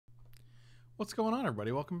What's going on,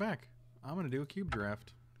 everybody? Welcome back. I'm going to do a cube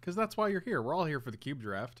draft. Because that's why you're here. We're all here for the cube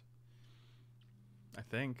draft. I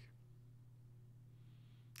think.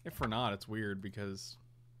 If we're not, it's weird because...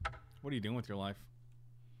 What are you doing with your life?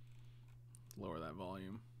 Lower that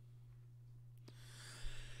volume.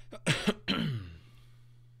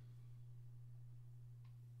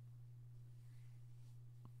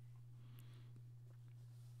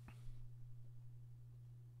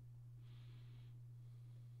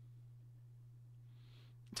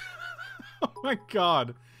 Oh my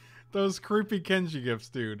god. Those creepy Kenji gifts,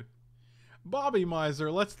 dude. Bobby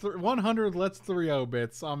Miser, let's 100, let's 3-0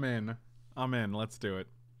 bits. I'm in. I'm in. Let's do it.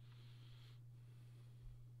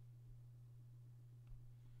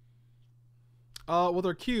 Well,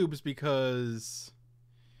 they're cubes because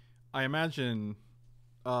I imagine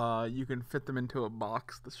you can fit them into a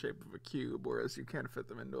box the shape of a cube, whereas you can't fit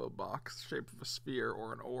them into a box shape of a sphere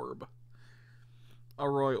or an orb. A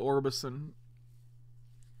Roy Orbison.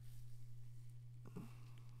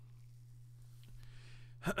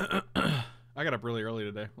 I got up really early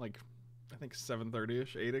today, like I think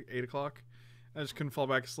 7:30ish, 8 o'clock. I just couldn't fall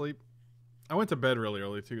back asleep. I went to bed really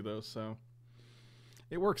early too, though, so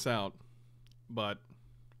it works out. But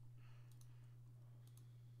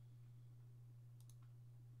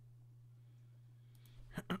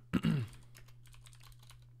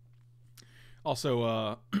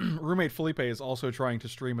also, roommate Felipe is also trying to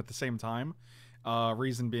stream at the same time.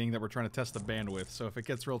 Reason being that we're trying to test the bandwidth. So if it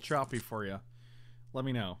gets real choppy for you, let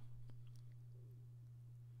me know.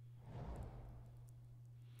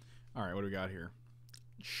 All right, what do we got here?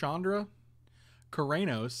 Chandra,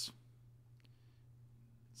 Karanos.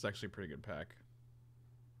 It's actually a pretty good pack.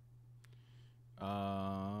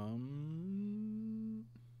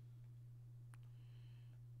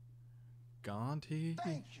 Gonti.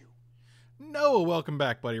 Thank you. Noah, welcome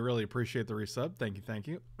back, buddy. Really appreciate the resub. Thank you, thank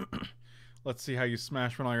you. Let's see how you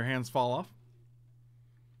smash when all your hands fall off.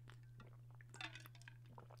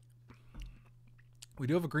 We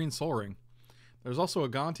do have a green soul ring. There's also a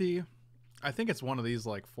Gonti. I think it's one of these,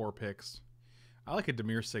 like, 4 picks. I like a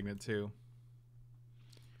Demir Signet, too.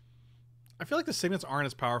 I feel like the Signets aren't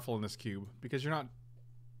as powerful in this cube because you're not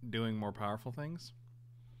doing more powerful things.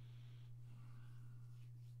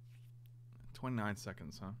 29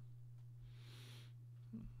 seconds, huh?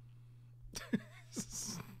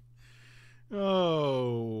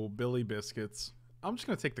 Oh, Billy Biscuits. I'm just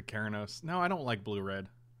going to take the Karanos. No, I don't like blue-red.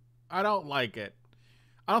 I don't like it.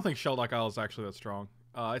 I don't think Sheldock Isle is actually that strong.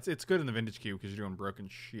 It's good in the Vintage Cube because you're doing broken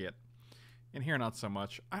shit. In here, not so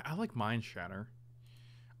much. I like Mind Shatter.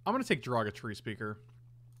 I'm going to take Draga Tree Speaker.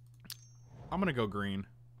 I'm going to go green.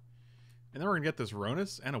 And then we're going to get this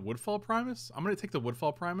Ronus and a Woodfall Primus. I'm going to take the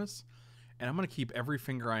Woodfall Primus. And I'm going to keep every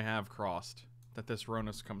finger I have crossed that this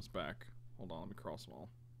Ronus comes back. Hold on, let me cross them all.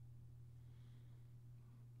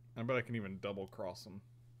 I bet I can even double cross them.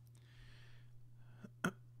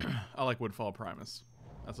 I like Woodfall Primus.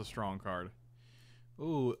 That's a strong card.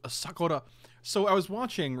 Ooh, a Sakura. So I was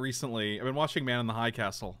watching recently, I've been watching Man in the High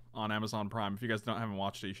Castle on Amazon Prime. If you guys haven't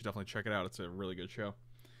watched it, you should definitely check it out. It's a really good show.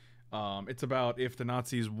 It's about if the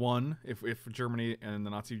Nazis won, if Germany and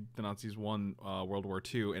the Nazis won World War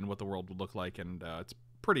II and what the world would look like, and it's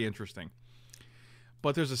pretty interesting.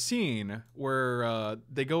 But there's a scene where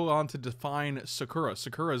they go on to define Sakura.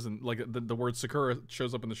 Sakura is like the word Sakura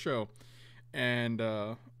shows up in the show, and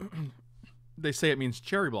they say it means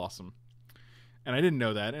cherry blossom. And I didn't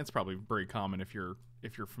know that. And it's probably very common if you're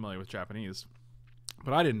familiar with Japanese,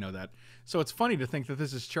 but I didn't know that. So it's funny to think that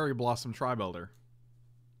this is Cherry Blossom Tri-Builder.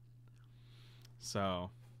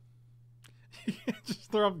 So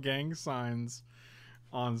just throw up gang signs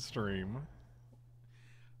on stream.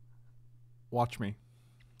 Watch me.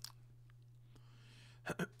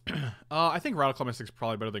 I think Radical Mystic is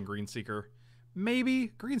probably better than Green Seeker. Maybe.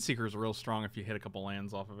 Green Seeker is real strong if you hit a couple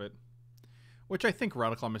lands off of it. Which I think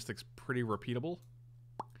Radical Mystic's pretty repeatable.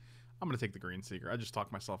 I'm going to take the Green Seeker. I just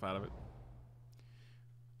talked myself out of it.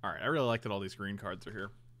 Alright, I really like that all these green cards are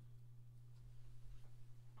here.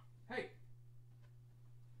 Hey!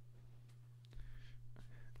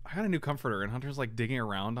 I got a new comforter, and Hunter's like digging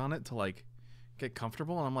around on it to like get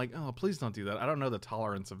comfortable, and I'm like, oh, please don't do that. I don't know the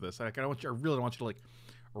tolerance of this. I really don't want you to like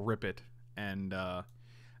rip it, and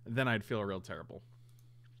then I'd feel real terrible.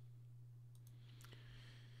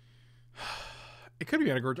 It could be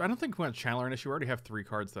Mana Gorge. I don't think we want Channeler an issue. We already have 3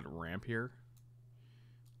 cards that ramp here.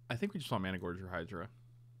 I think we just want Mana Gorge or Hydra.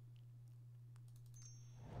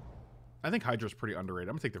 I think Hydra's pretty underrated.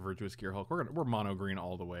 I'm going to take the Virtuous Gearhulk. We're mono green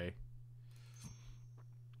all the way.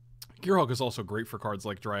 Gearhulk is also great for cards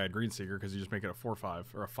like Dryad Greenseeker because you just make it a 4-5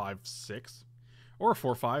 or a 5-6. or a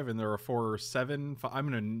 4-5, and there are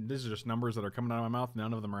 4-7. These are just numbers that are coming out of my mouth.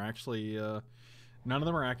 None of them are actually, none of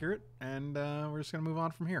them are accurate, and we're just gonna move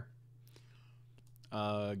on from here.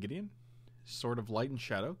 Gideon, Sword of Light and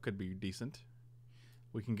Shadow could be decent.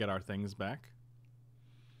 We can get our things back.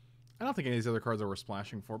 I don't think any of these other cards are worth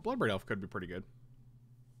splashing for. Bloodbraid Elf could be pretty good.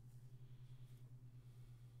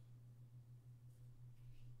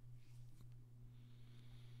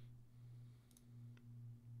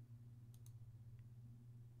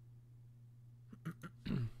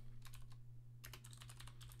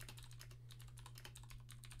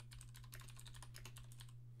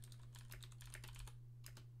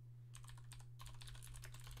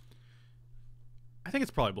 I think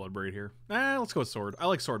it's probably Bloodbraid here. Let's go with Sword. I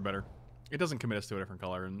like Sword better. It doesn't commit us to a different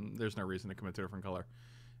color, and there's no reason to commit to a different color.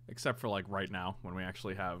 Except for, like, right now, when we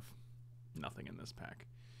actually have nothing in this pack.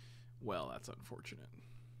 Well, that's unfortunate.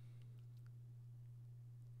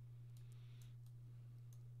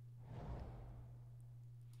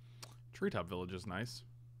 Treetop Village is nice.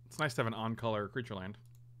 It's nice to have an on-color creature land.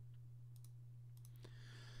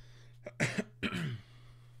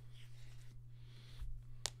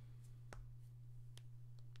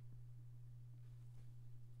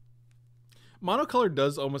 Monocolor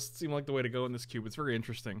does almost seem like the way to go in this cube. It's very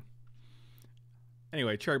interesting.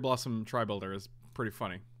 Anyway, Cherry Blossom Tri-Builder is pretty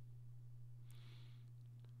funny.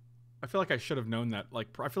 I feel like I should have known that. Like,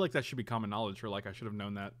 I feel like that should be common knowledge, or like I should have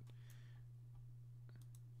known that.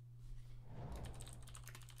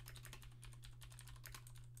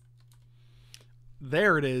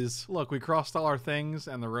 There it is. Look, we crossed all our things,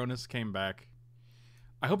 and the Ronus came back.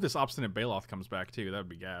 I hope this Obstinate Baloth comes back, too. That would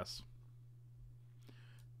be gas.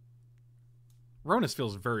 Ronus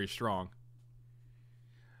feels very strong.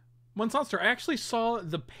 Monster, I actually saw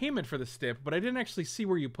the payment for the stip, but I didn't actually see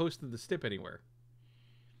where you posted the stip anywhere.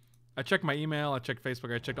 I checked my email, I checked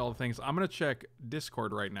Facebook, I checked all the things. I'm going to check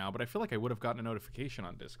Discord right now, but I feel like I would have gotten a notification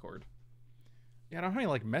on Discord. Yeah, I don't have any,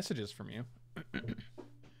 like, messages from you.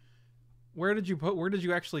 Where did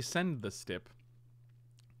you actually send the stip?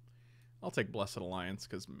 I'll take Blessed Alliance,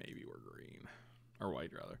 because maybe we're green. Or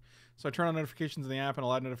white, rather. So I turn on notifications in the app and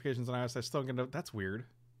allow notifications on iOS. I still get that's weird.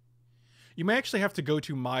 You may actually have to go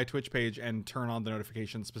to my Twitch page and turn on the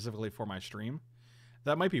notifications specifically for my stream.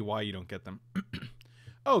 That might be why you don't get them.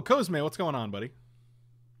 Oh, Cosme, what's going on, buddy?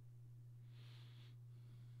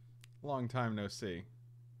 Long time no see.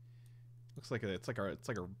 Looks like it's like our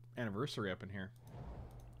anniversary up in here.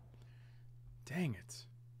 Dang it.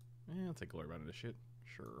 Yeah, I'll take Glory Bound into shit.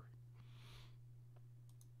 Sure.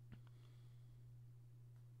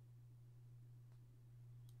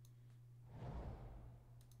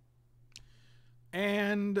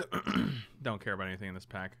 And don't care about anything in this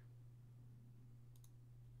pack.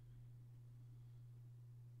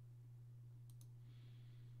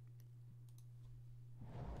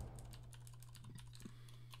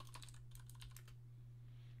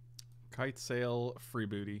 Kite Sail, Free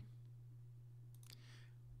Booty.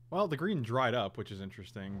 Well, the green dried up, which is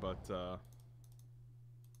interesting, but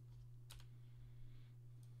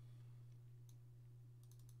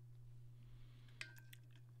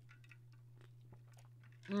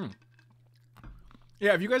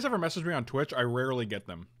yeah, if you guys ever message me on Twitch, I rarely get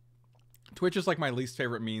them. Twitch is like my least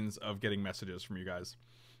favorite means of getting messages from you guys.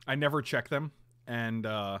 I never check them, and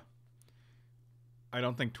I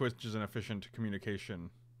don't think Twitch is an efficient communication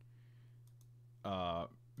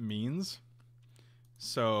means.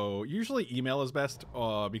 So usually email is best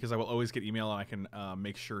because I will always get email and I can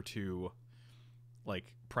make sure to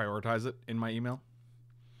like prioritize it in my email.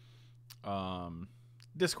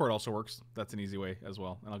 Discord also works. That's an easy way as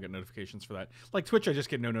well, and I'll get notifications for that. Like Twitch, I just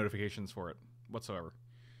get no notifications for it whatsoever.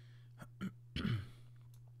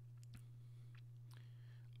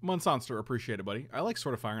 Monster, appreciate it, buddy. I like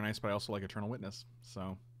Sword of Fire and Ice, but I also like Eternal Witness,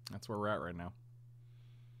 so that's where we're at right now.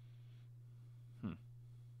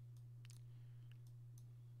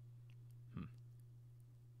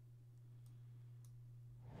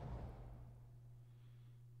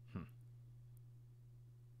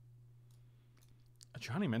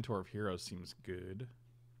 Johnny Mentor of Heroes seems good.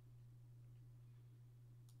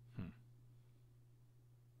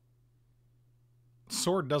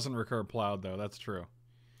 Sword doesn't recur Plowed, though. That's true.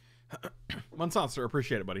 Monster,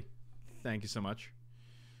 appreciate it, buddy. Thank you so much.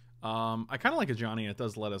 I kind of like a Johnny, and it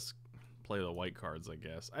does let us play the white cards, I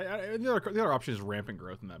guess. The other option is Rampant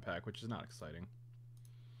Growth in that pack, which is not exciting.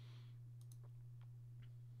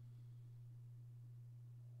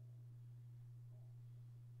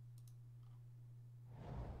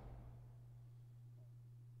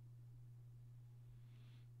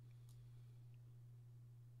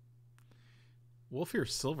 Wolfear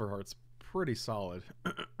Silverheart's pretty solid.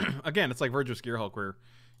 Again, it's like Virtuous Gearhulk where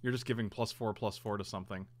you're just giving +4/+4 to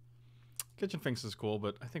something. Kitchen Finks is cool,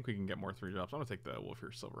 but I think we can get more 3-drops. I'm going to take the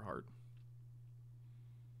Wolfear Silverheart.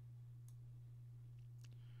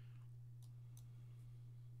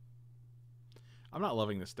 I'm not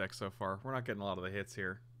loving this deck so far. We're not getting a lot of the hits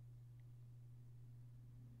here.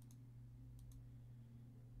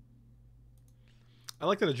 I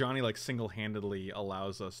like that a Johnny like single-handedly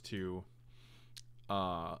allows us to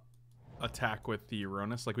attack with the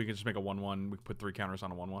Uranus. Like we can just make a 1/1. We can put 3 counters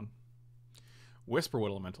on a 1/1. Whisperwood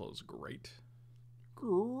Elemental is great.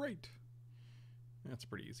 Great. That's a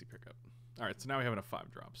pretty easy pickup. All right, so now we have enough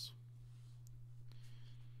 5-drops.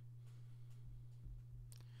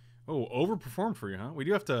 Oh, overperformed for you, huh? We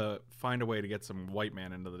do have to find a way to get some white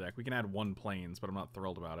man into the deck. We can add 1 Plains, but I'm not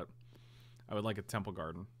thrilled about it. I would like a Temple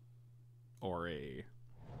Garden. Or a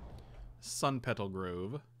Sun Petal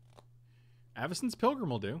Grove. Avacyn's Pilgrim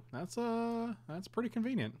will do. That's pretty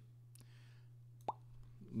convenient.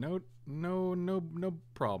 No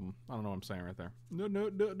problem. I don't know what I'm saying right there.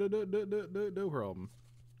 No problem.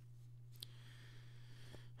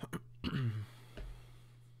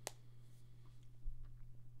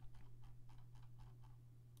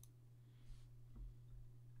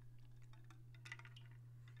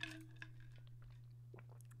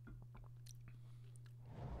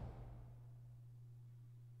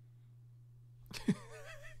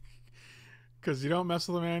 Because you don't mess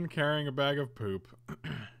with a man carrying a bag of poop.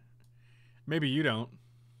 Maybe you don't.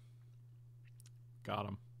 Got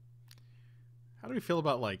him. How do we feel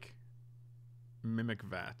about, like, Mimic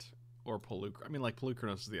Vat or Pellucranos? I mean, like,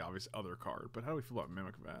 Pellucranos is the obvious other card, but how do we feel about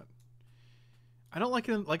Mimic Vat? I don't like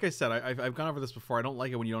it. Like I said, I've gone over this before. I don't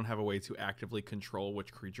like it when you don't have a way to actively control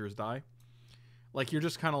which creatures die. Like, you're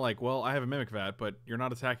just kind of like, well, I have a Mimic Vat, but you're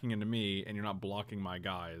not attacking into me, and you're not blocking my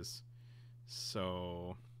guys.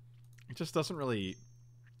 So it just doesn't really,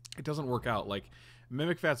 it doesn't work out. Like,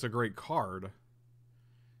 Mimic Vat's a great card,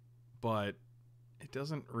 but it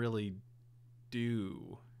doesn't really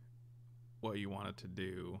do what you want it to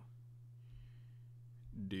do.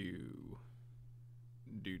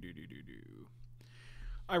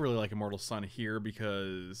 I really like Immortal Sun here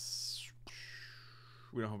because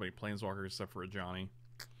we don't have any Planeswalkers except for a Johnny.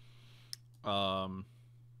 But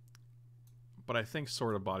I think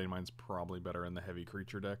Sword of Body and Mind's probably better in the heavy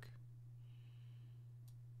creature deck.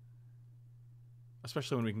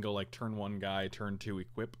 Especially when we can go like turn 1 guy, turn 2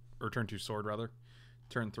 equip, or turn 2 sword rather.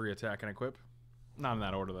 Turn 3 attack and equip. Not in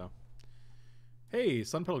that order though. Hey,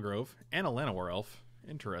 Sun Petal Grove and a Llanowar Elf.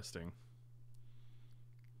 Interesting.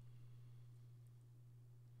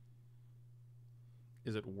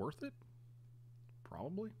 Is it worth it?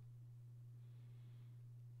 Probably.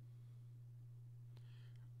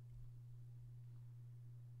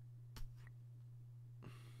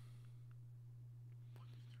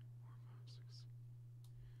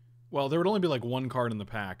 Well, there would only be like 1 card in the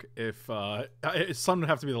pack. If Sun would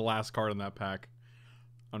have to be the last card in that pack,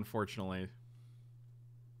 unfortunately.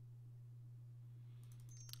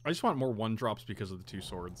 I just want more 1-drops because of the 2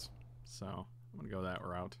 swords. So I'm gonna go that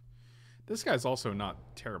route. This guy's also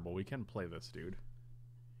not terrible. We can play this dude.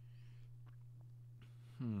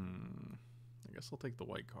 I guess I'll take the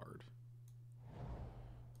white card.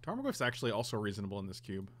 Tarmogoyf's actually also reasonable in this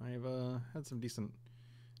cube. I've had some decent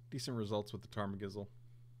results with the Tarmogizzle.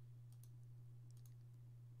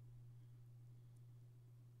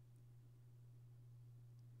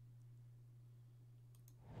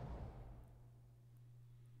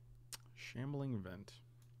 Shambling Vent.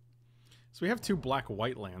 So we have 2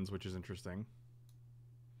 black-white lands, which is interesting.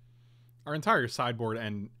 Our entire sideboard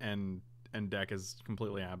and deck is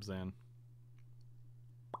completely Abzan.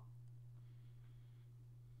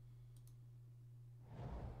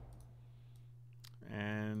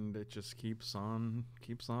 And it just keeps on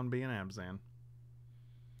being Abzan.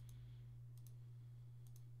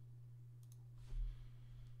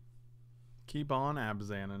 Keep on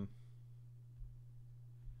Abzanin'.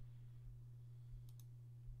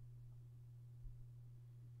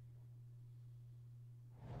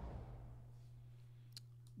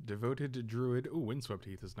 Devoted Druid. Ooh, Windswept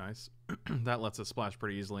Heath is nice. That lets it splash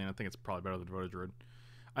pretty easily, and I think it's probably better than Devoted Druid.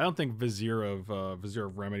 I don't think Vizier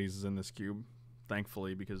of Remedies is in this cube,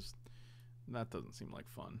 thankfully, because that doesn't seem like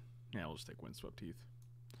fun. Yeah, we'll just take Windswept Heath.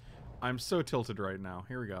 I'm so tilted right now.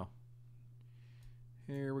 Here we go.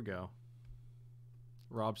 Here we go.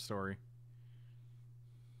 Rob's story.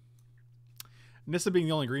 Nissa being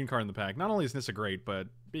the only green card in the pack. Not only is Nissa great, but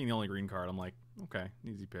being the only green card, I'm like, okay,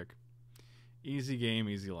 easy pick. Easy game,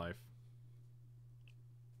 easy life.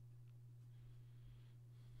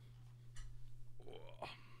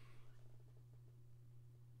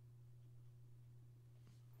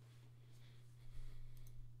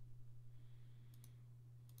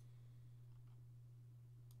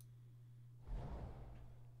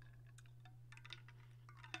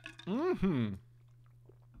 Mm-hmm.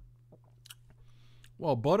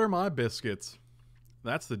 Well, butter my biscuits.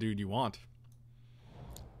 That's the dude you want.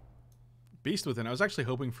 Beast Within. I was actually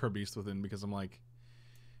hoping for a Beast Within because I'm like,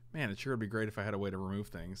 man, it sure would be great if I had a way to remove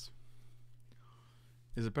things.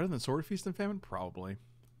 Is it better than Sword Feast and Famine? Probably.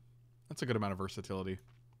 That's a good amount of versatility.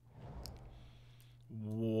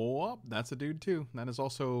 Whoop, that's a dude too. That is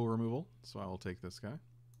also removal, so I will take this guy.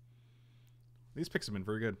 These picks have been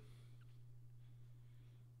very good.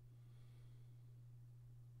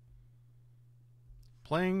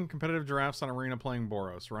 Playing competitive giraffes on Arena, playing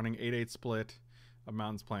Boros. Running 8-8 split of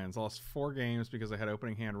Mountains Plans. Lost 4 games because I had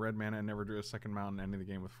opening hand red mana and never drew a second mountain ending the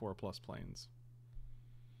game with 4+ planes.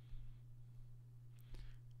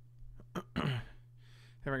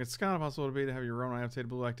 Having it's kind of possible to be to have your own annotated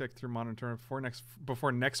blue black deck through modern tournament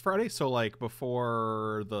before next Friday. So like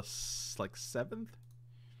before the 7th.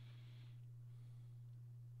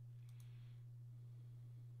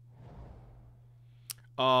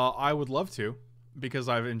 I would love to, because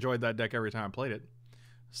I've enjoyed that deck every time I played it.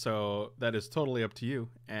 So that is totally up to you,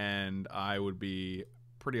 and I would be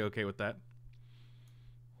pretty okay with that.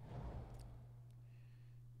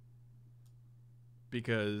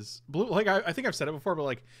 Because blue, like I think I've said it before, but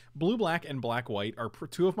like blue black and black white are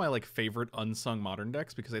two of my like favorite unsung modern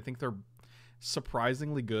decks because I think they're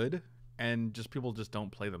surprisingly good, and just people just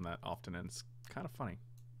don't play them that often, and it's kind of funny.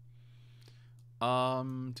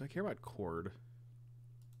 Do I care about Chord?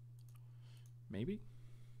 Maybe.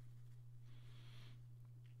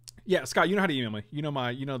 Yeah, Scott, you know how to email me. You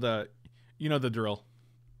know the drill.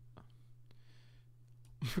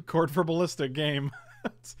 Chord for Ballistic game.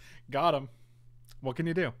 Got him. What can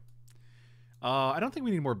you do? I don't think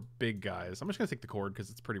we need more big guys. I'm just going to take the Chord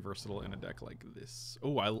because it's pretty versatile in a deck like this.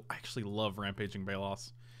 Oh, I actually love Rampaging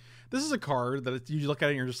Balos. This is a card that you look at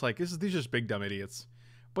it and you're just like, these are just big dumb idiots.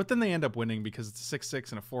 But then they end up winning because it's a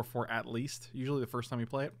 6/6 and a 4/4 at least, usually the first time you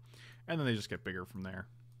play it. And then they just get bigger from there.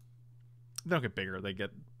 They don't get bigger, they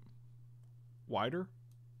get wider.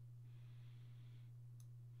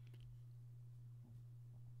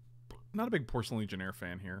 Not a big Porcelain Legionnaire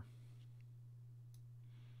fan here.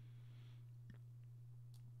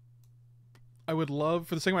 I would love,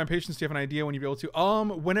 for the sake of my patience, do you have an idea when you'll be able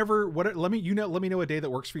to? Whenever, let me know a day that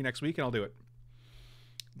works for you next week, and I'll do it.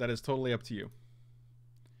 That is totally up to you.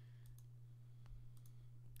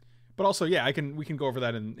 But also, yeah, we can go over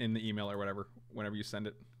that in the email or whatever, whenever you send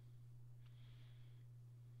it.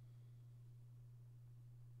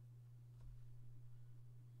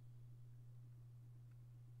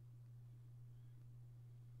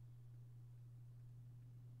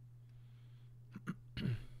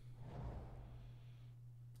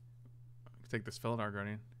 Take this Felidar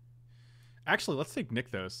Guardian. Actually, let's take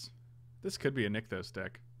Nykthos. This could be a Nykthos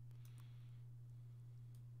deck.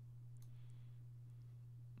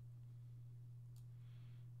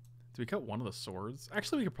 Do we cut one of the swords?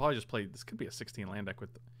 Actually, we could probably just play... This could be a 16 land deck with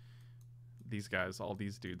these guys, all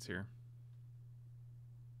these dudes here.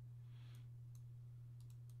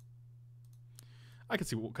 I could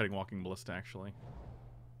see cutting Walking Ballista, actually.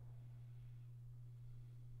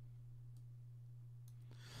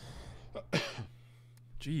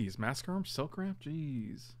 Jeez, Mask Arm, Silk Ramp,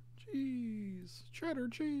 jeez. Jeez. Cheddar,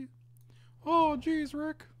 gee. Oh, jeez,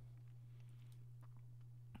 Rick.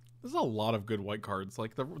 There's a lot of good white cards.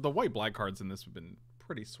 Like, the white-black cards in this have been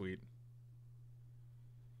pretty sweet.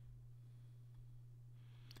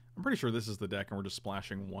 I'm pretty sure this is the deck, and we're just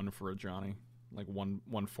splashing one for a Johnny. Like,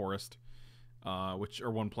 one forest.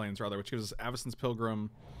 Or one plains, rather, which gives us Avacyn's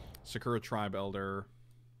Pilgrim, Sakura Tribe Elder...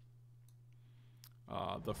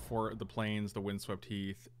 the plains, the Windswept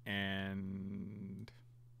Heath, and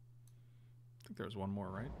I think there was one more,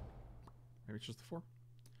 right? Maybe it's just the 4.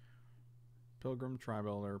 Pilgrim, Tribe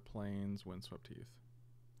Elder, Plains, Windswept Heath.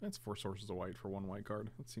 That's 4 sources of white for one white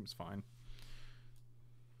card. That seems fine.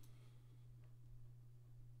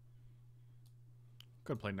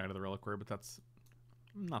 Could play Knight of the Reliquary, but that's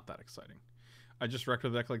not that exciting. I just wrecked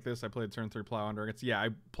with a deck like this. I played turn 3 Plow Under.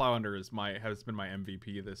 Plow Under has been my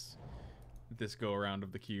MVP this go around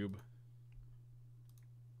of the cube.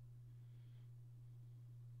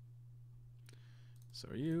 So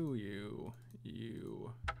you.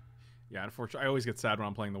 Yeah, unfortunately, I always get sad when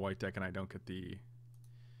I'm playing the white deck and I don't get the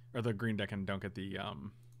green deck and don't get the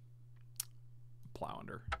Plow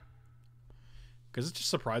Under. Because it's just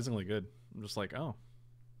surprisingly good. I'm just like, oh.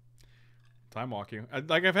 Time walk you.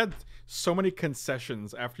 I've had so many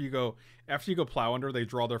concessions after you go Plow Under, they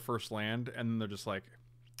draw their first land, and then they're just like,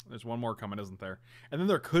 there's one more coming, isn't there? And then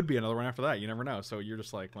there could be another one after that. You never know. So you're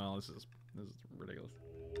just like, well, this is ridiculous.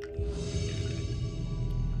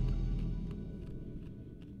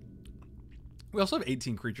 We also have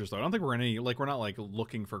 18 creatures, though. I don't think we're in any... Like, we're not, like,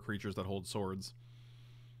 looking for creatures that hold swords.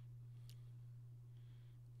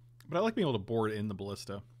 But I like being able to board in the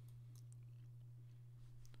ballista.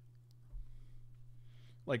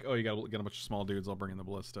 Like, oh, you gotta get a bunch of small dudes, I'll bring in the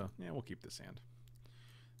ballista. Yeah, we'll keep this hand.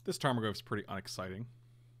 This Tarmogoyf's pretty unexciting.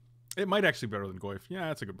 It might actually be better than Goyf. Yeah,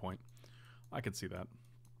 that's a good point. I could see that.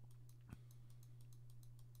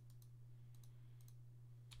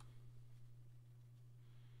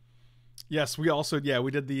 Yes, we also we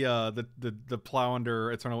did the Plow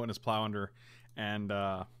Under Eternal Witness Plow Under, and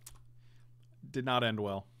did not end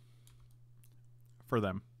well for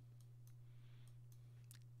them.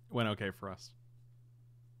 Went okay for us.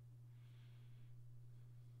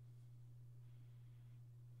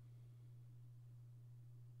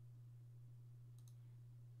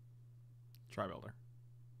 Tribuilder.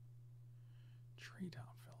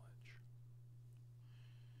 Treetop Village.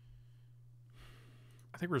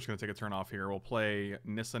 I think we're just going to take a turn off here. We'll play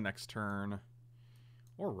Nissa next turn.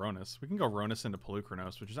 Or Ronus. We can go Ronus into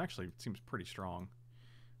Pelucranos, which is actually seems pretty strong.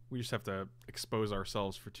 We just have to expose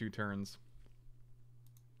ourselves for 2 turns.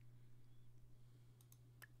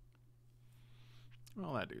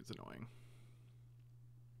 Well, that dude's annoying.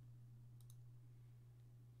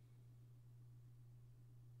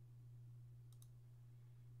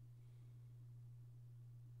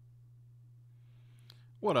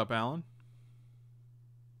 What up, Alan?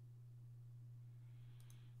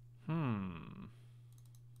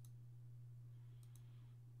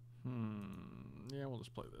 Yeah, we'll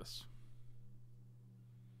just play this.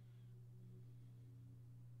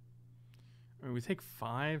 I mean, we take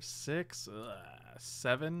 5, 6,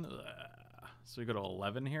 7. So we go to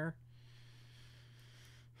 11 here.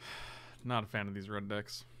 Not a fan of these red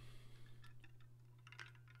decks.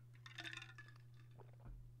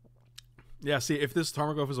 Yeah, see, if this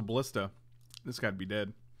Tarmogoyf is a ballista, this guy'd be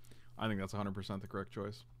dead. I think that's 100% the correct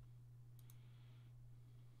choice.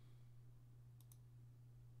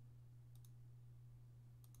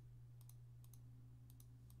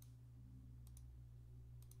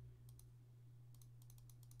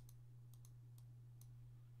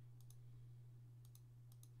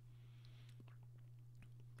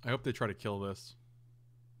 I hope they try to kill this.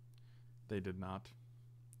 They did not.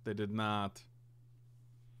 They did not.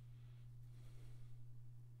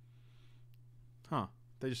 Huh.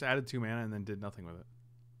 They just added 2 mana and then did nothing with it.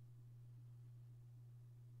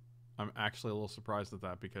 I'm actually a little surprised at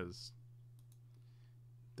that because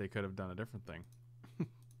they could have done a different thing.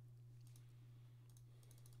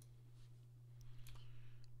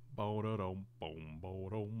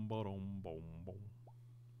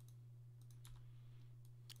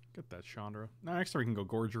 Get that Chandra. Now, next time we can go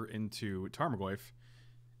Gorger into Tarmogoyf.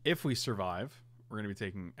 If we survive, we're going to be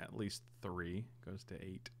taking at least 3. Goes to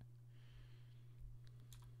 8.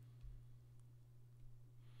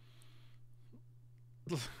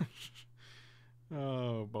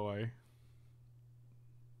 Oh, boy.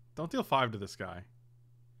 Don't deal 5 to this guy.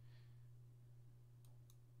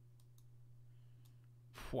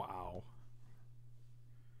 Wow.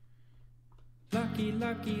 Lucky,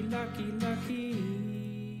 lucky, lucky, lucky.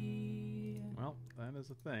 Well, that is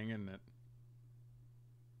a thing, isn't it?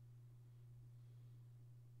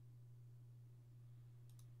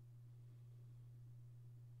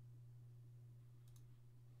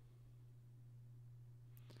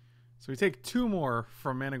 So we take 2 more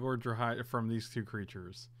from Managorger from these 2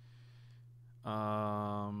 creatures.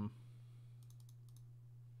 God,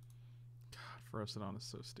 Ferocidon is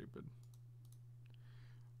so stupid.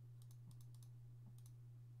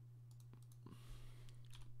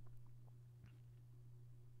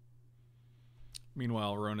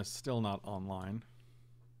 Meanwhile, Ronus still not online.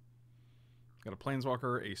 Got a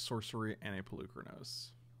Planeswalker, a Sorcery, and a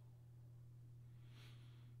Pelucranos.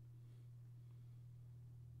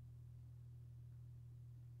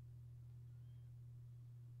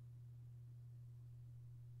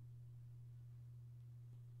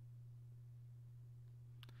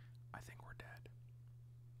 I think we're dead.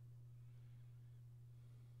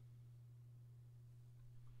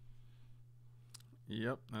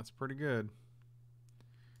 Yep, that's pretty good.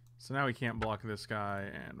 So now we can't block this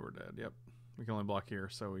guy, and we're dead. Yep, we can only block here,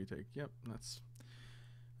 so we take. Yep, that's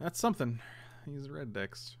something. These red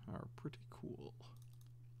decks are pretty cool.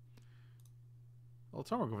 Well,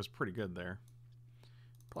 Tarmogoyf was pretty good there.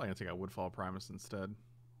 Probably gonna take out Woodfall Primus instead.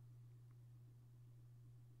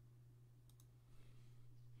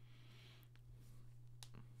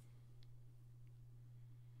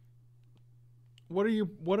 What are you?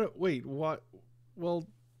 What? Wait, what? Well,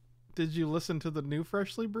 did you listen to the new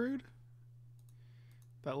Freshly Brewed?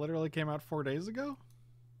 That literally came out 4 days ago?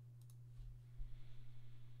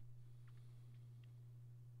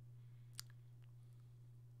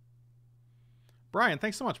 Brian,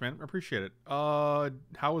 thanks so much, man. I appreciate it. How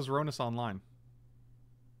was Ronus online?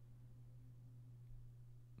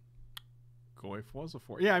 Goif was a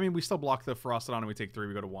 4. Yeah, I mean, we still block the Frostodon and we take 3,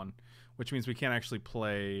 we go to 1. Which means we can't actually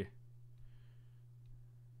play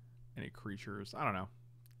any creatures. I don't know.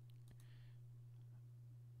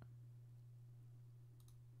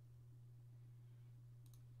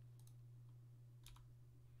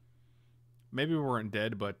 Maybe we weren't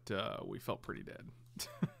dead, but we felt pretty dead.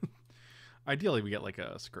 Ideally, we get like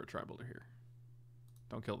a Scroat Tribalder here.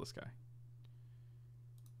 Don't kill this guy.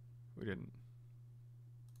 We didn't.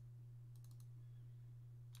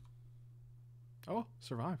 Oh,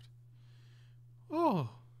 survived. Oh,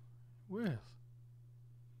 with.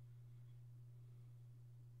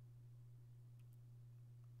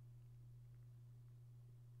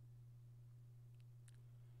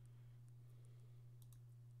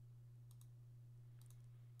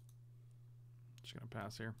 Just gonna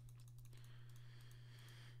pass here.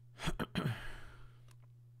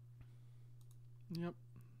 Yep,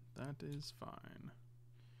 that is fine.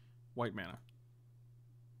 White mana.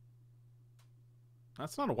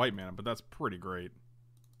 That's not a white mana, but that's pretty great.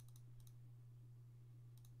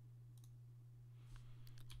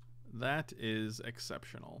 That is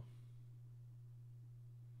exceptional.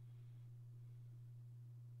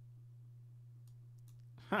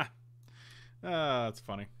 Ha! That's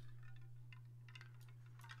funny.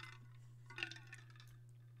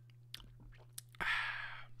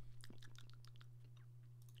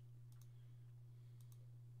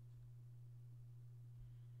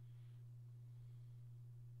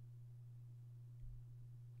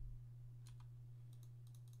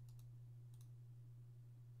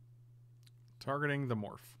 Targeting the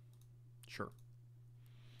morph. Sure.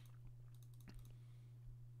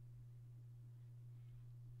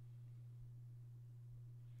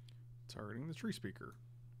 Targeting the tree speaker.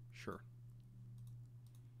 Sure.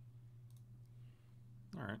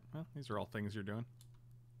 Alright, well, these are all things you're doing.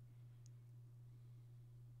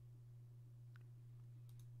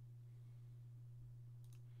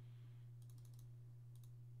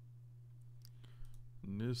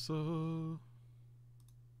 Nissa.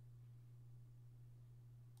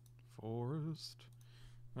 Forest.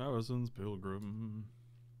 Arizon's Pilgrim.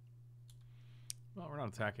 Well, we're not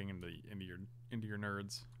attacking into your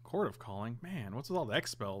nerds. Court of Calling. Man, what's with all the X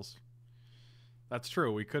spells? That's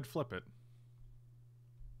true. We could flip it.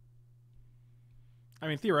 I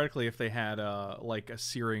mean, theoretically, if they had like a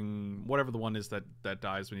searing, whatever the one is that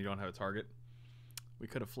dies when you don't have a target, we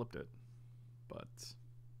could have flipped it, but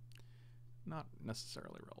not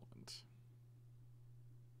necessarily relevant.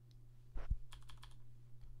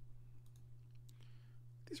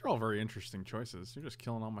 These are all very interesting choices. You're just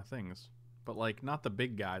killing all my things. But, like, not the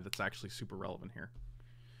big guy that's actually super relevant here.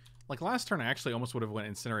 Like, last turn I actually almost would have went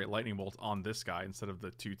Incinerate Lightning Bolt on this guy instead of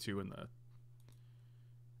the 2/2 and the...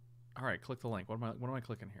 Alright, click the link. What am I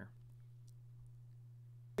clicking here?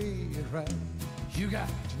 Right. You got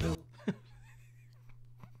to know.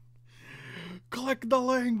 Click the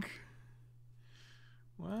link!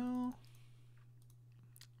 Well...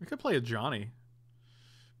 We could play a Johnny.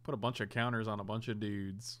 Put a bunch of counters on a bunch of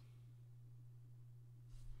dudes.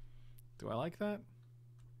 Do I like that?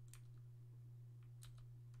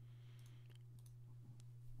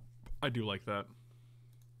 I do like that.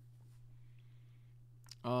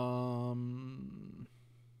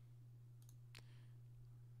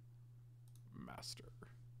 Master.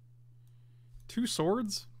 2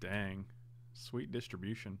 swords? Dang. Sweet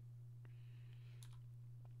distribution.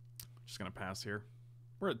 Just gonna pass here.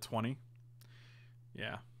 We're at 20.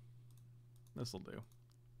 Yeah. This'll do.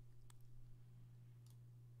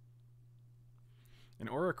 An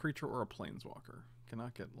aura creature or a planeswalker.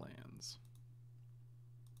 Cannot get lands.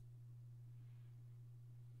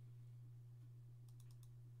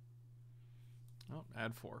 Oh,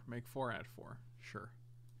 add 4. Make 4, add 4. Sure.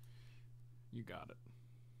 You got it.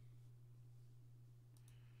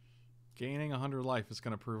 Gaining 100 life is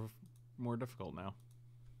going to prove more difficult now.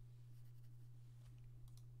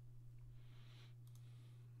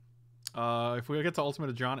 If we get to Ultimate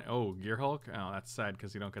of John... Oh, Gear Hulk? Oh, that's sad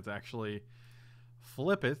because you don't get to actually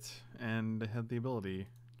flip it and have the ability.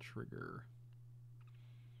 Trigger.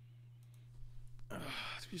 Do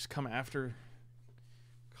we just come after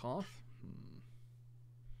Koth?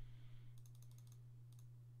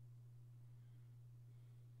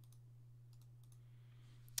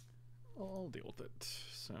 I'll deal with it.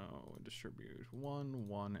 So, distribute 1,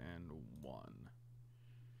 1, and 1.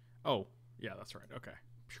 Oh, yeah, that's right. Okay.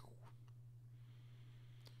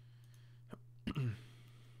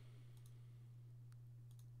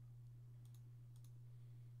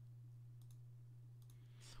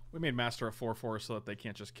 We made Master a 4/4 so that they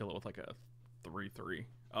can't just kill it with like a 3/3.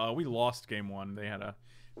 We lost game 1. They had a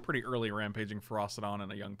pretty early rampaging Ferocidon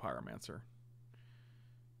and a young Pyromancer.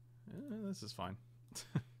 This is fine.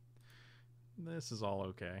 This is all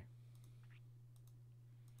okay.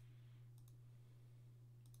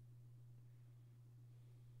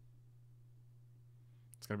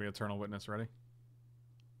 It's gonna be Eternal Witness. Ready?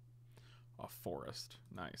 A forest.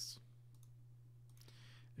 Nice.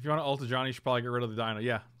 If you want to ult a Johnny, you should probably get rid of the Dino.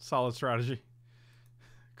 Yeah, solid strategy.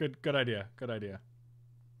 Good idea. Good idea.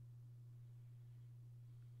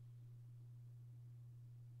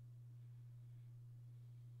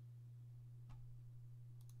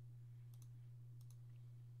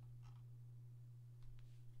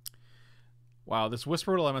 Wow, this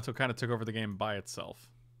Whispered Elemental kind of took over the game by itself.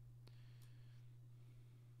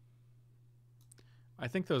 I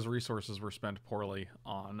think those resources were spent poorly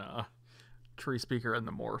on Tree Speaker and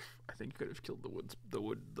the Morph. I think you could have killed the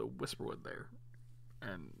Whisperwood there,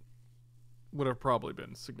 and would have probably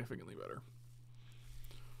been significantly better.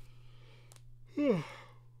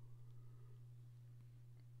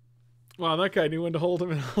 Wow, that guy knew when to hold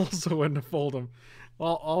him and also when to fold him.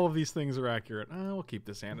 Well, all of these things are accurate. We'll keep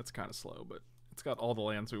this hand. It's kind of slow, but it's got all the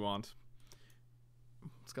lands we want.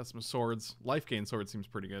 It's got some swords. Life gain sword seems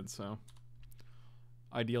pretty good, so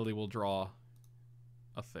ideally we'll draw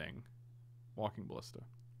a thing. Walking Ballista.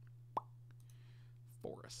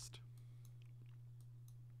 Forest.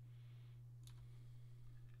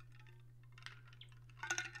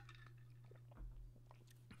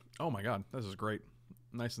 Oh my god, this is great.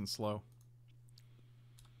 Nice and slow.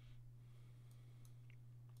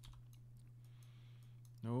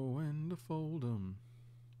 Know when to fold 'em.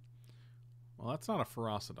 Well, that's not a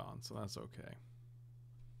Ferocidon, so that's okay.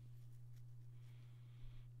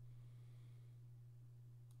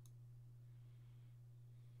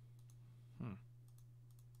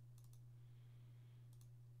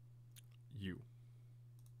 You.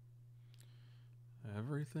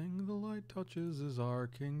 Everything the light touches is our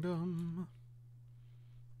kingdom.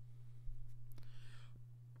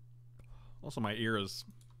 Also, my ear is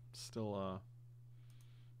still a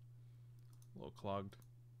little clogged.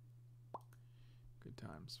 Good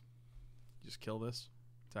times. Just kill this.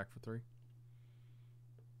 Attack for 3.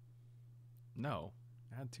 No.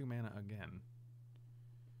 Add 2 mana again.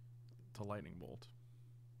 To Lightning Bolt.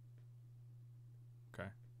 Okay.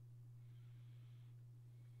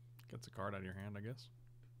 Gets a card out of your hand, I guess.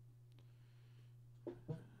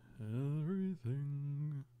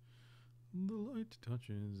 Everything the light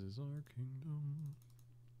touches is our kingdom.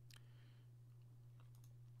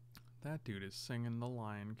 That dude is singing the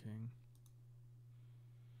Lion King.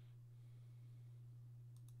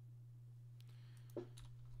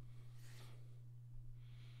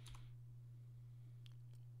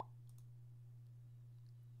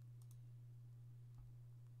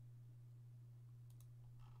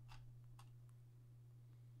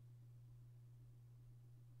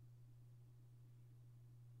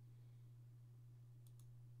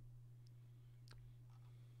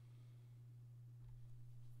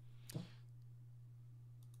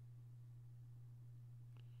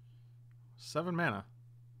 Seven mana.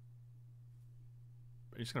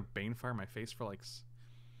 Are you just gonna Banefire my face for like...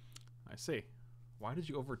 I see. Why did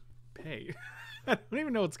you overpay? I don't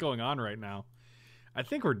even know what's going on right now. I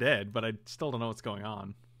think we're dead, but I still don't know what's going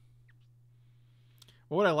on.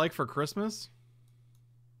 What would I like for Christmas?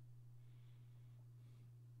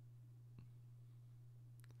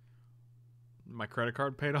 My credit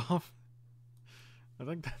card paid off. I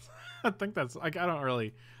think that's like, I don't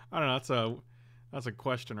know. That's a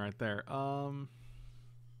question right there.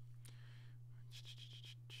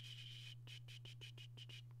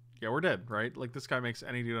 Yeah, we're dead, right? Like, this guy makes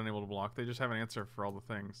any dude unable to block. They just have an answer for all the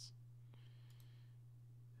things.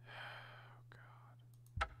 Oh,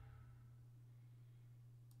 God.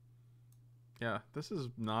 Yeah, this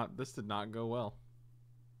did not go well.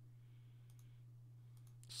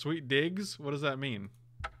 Sweet digs? What does that mean?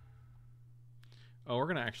 Oh, we're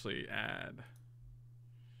gonna actually add...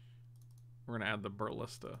 We're gonna add the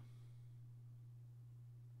Burlista.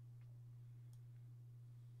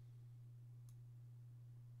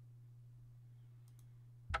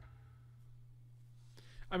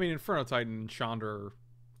 I mean, Inferno Titan and Chandra are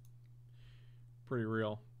pretty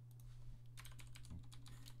real.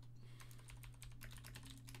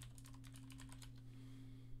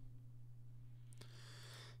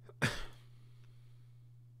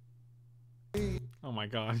 Oh my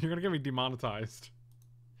god, you're gonna get me demonetized.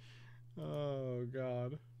 Oh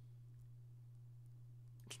god.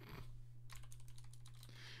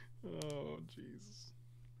 Oh Jesus.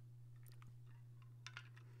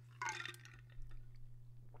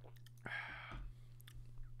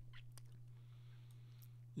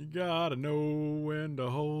 Gotta know when to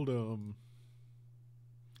hold 'em.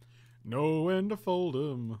 Know when to fold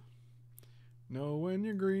 'em. Know when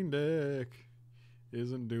your green deck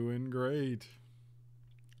isn't doing great.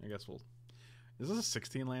 I guess we'll... Is this a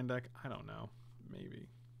 16 land deck? I don't know. Maybe.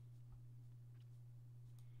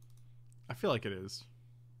 I feel like it is.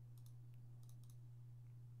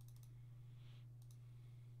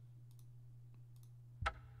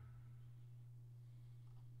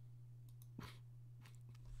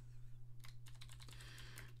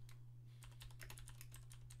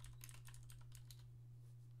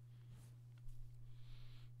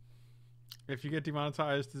 If you get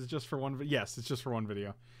demonetized, is it just for one video? Yes, it's just for one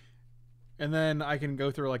video. And then I can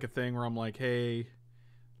go through like a thing where I'm like, hey,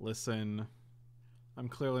 listen, I'm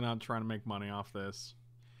clearly not trying to make money off this.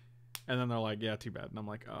 And then they're like, yeah, too bad. And I'm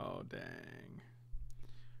like, oh, dang.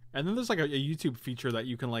 And then there's like a YouTube feature that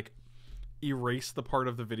you can like erase the part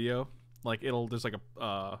of the video. Like there's like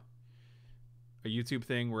a YouTube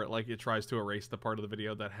thing where it tries to erase the part of the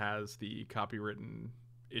video that has the copywritten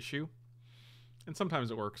issue. And sometimes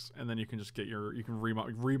it works, and then you can just get you can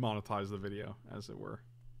remonetize the video, as it were.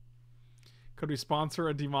 Could we sponsor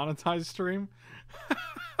a demonetized stream?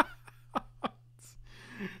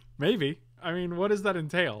 Maybe. I mean, what does that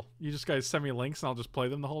entail? You just guys send me links and I'll just play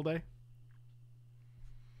them the whole day?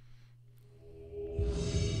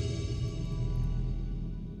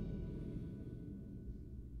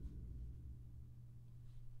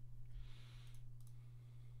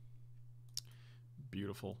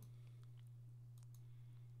 Beautiful.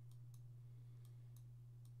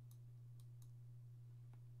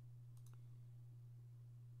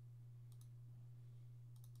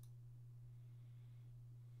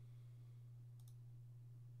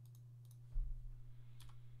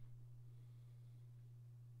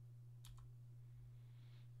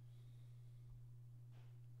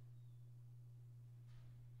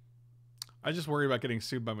 I just worry about getting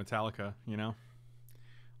sued by Metallica, you know?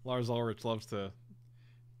 Lars Ulrich loves to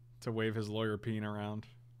wave his lawyer peen around.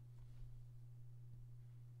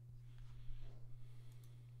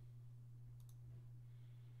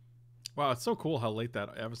 Wow, it's so cool how late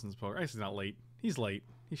that Everson's poker. Actually, he's not late. He's late.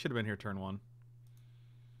 He should have been here turn one.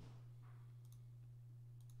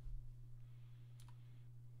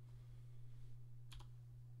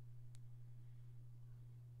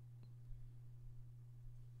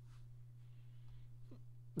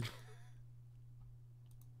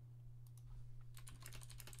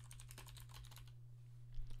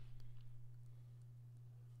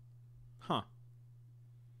 Huh.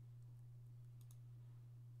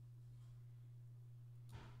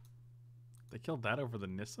 They killed that over the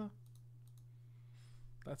Nissa?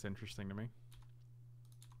 That's interesting to me.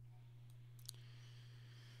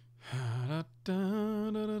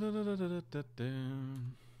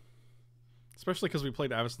 Especially because we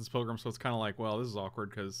played Avacyn's Pilgrim, so it's kind of like, well, this is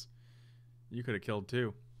awkward because you could have killed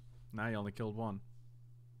two. Now you only killed one.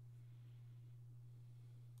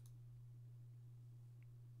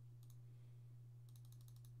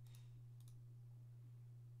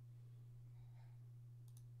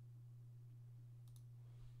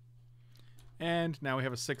 And now we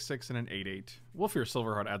have a 6/6 and an 8/8. Wolfear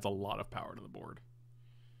Silverheart adds a lot of power to the board.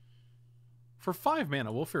 For 5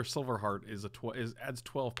 mana, Wolfear Silverheart adds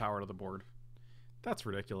 12 power to the board. That's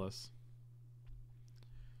ridiculous.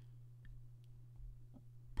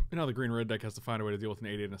 And now the green-red deck has to find a way to deal with an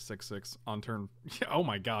 8/8 and a 6/6 on turn. Yeah, oh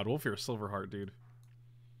my god, Wolfear Silverheart, dude.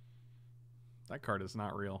 That card is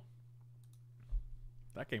not real.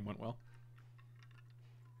 That game went well.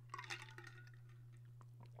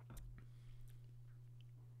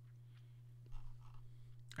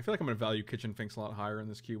 I feel like I'm going to value Kitchen Finks a lot higher in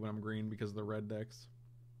this queue when I'm green because of the red decks.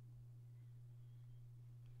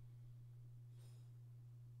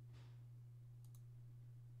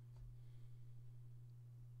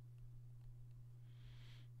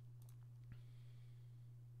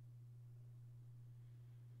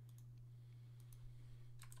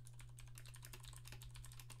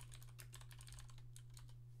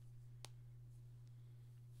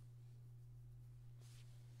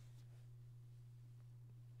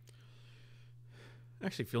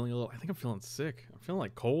 Actually feeling a little, I think I'm feeling sick. I'm feeling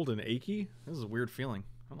like cold and achy. This is a weird feeling.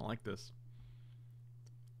 I don't like this.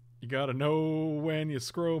 You gotta know when you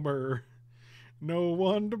scrober. No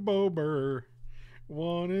one to bober.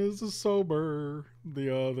 One is a sober.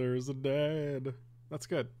 The other's a dad. That's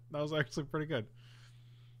good. That was actually pretty good.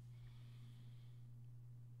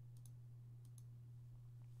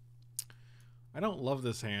 I don't love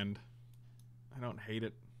this hand. I don't hate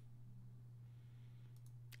it.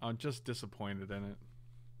 I'm just disappointed in it.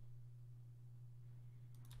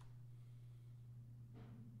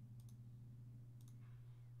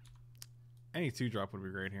 Any 2-drop would be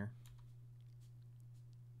great here.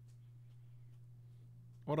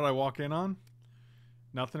 What did I walk in on?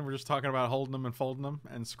 Nothing. We're just talking about holding them and folding them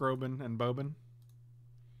and Scrobin and Bobin.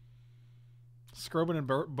 Scrobin and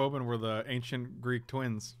Bobin were the ancient Greek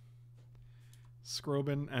twins.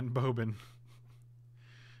 Scrobin and Bobin.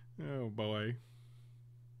 Oh boy.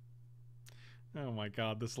 Oh my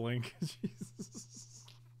god, this link. Jesus.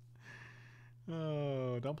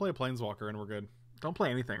 Oh, don't play a Planeswalker and we're good. Don't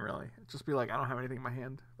play anything really. Just be like, I don't have anything in my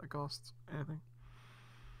hand that costs anything.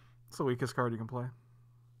 It's the weakest card you can play.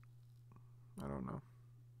 I don't know.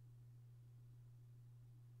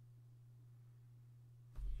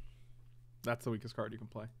 That's the weakest card you can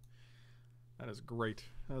play. That is great.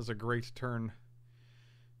 That is a great turn.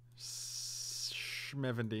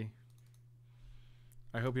 Schmevendy.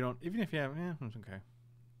 I hope you don't. Even if you have, it's okay.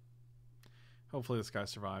 Hopefully this guy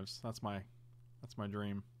survives. That's my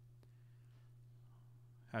dream.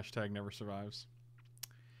 Hashtag never survives.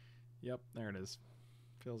 Yep, there it is.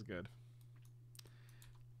 Feels good.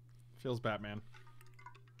 Feels Batman.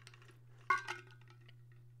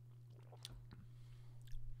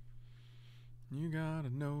 You gotta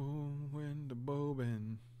know when to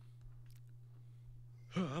bobin.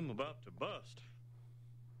 I'm about to bust.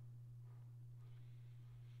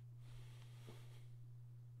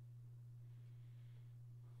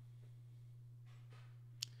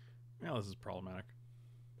 Yeah, this is problematic.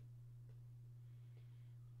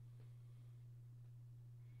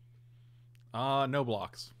 No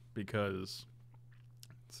blocks, because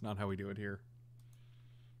it's not how we do it here.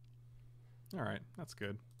 Alright, that's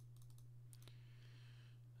good.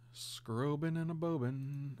 Scrobin and a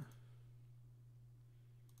bobin.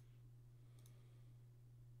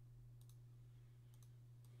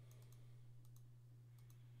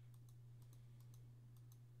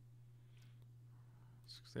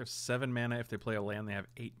 They have 7 mana. If they play a land, they have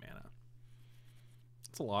 8 mana.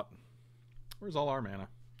 That's a lot. Where's all our mana?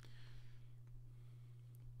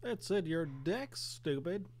 It's in your deck,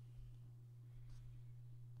 stupid.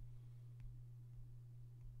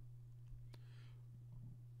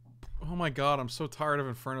 Oh my god, I'm so tired of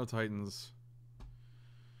Inferno Titans.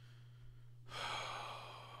 Oh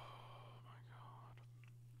my god.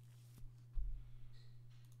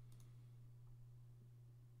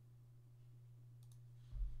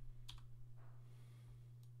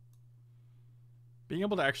 Being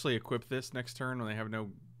able to actually equip this next turn when they have no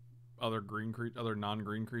other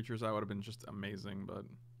non-green creatures, that would have been just amazing, but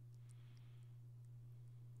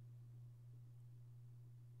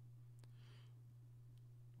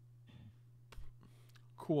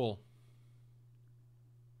cool.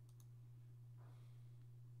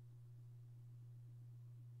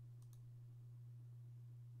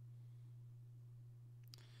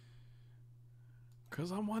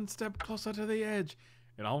 Cause I'm one step closer to the edge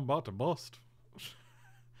and I'm about to bust.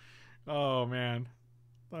 Oh man,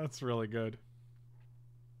 that's really good.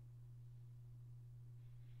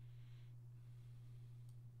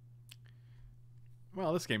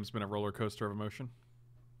 Well, this game's been a roller coaster of emotion.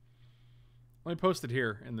 Let me post it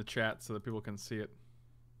here in the chat so that people can see it.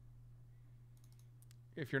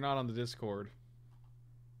 If you're not on the Discord.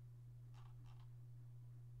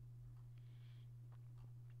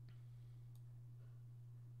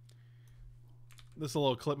 This is a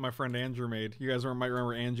little clip my friend Andrew made. You guys might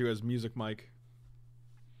remember Andrew as Music Mike.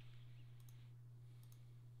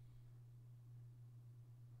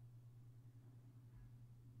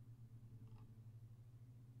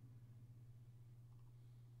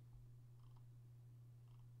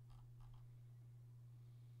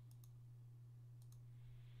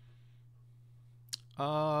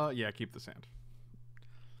 Yeah, keep the sand.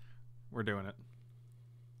 We're doing it.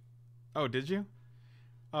 Oh, did you?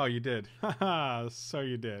 Oh, you did. Haha, so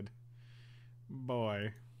you did.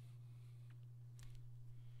 Boy.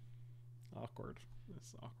 Awkward.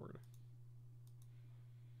 It's awkward.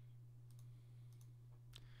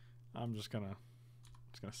 I'm just gonna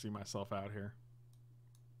see myself out here.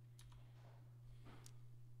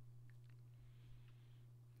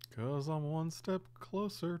 Cause I'm one step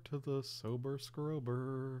closer to the sober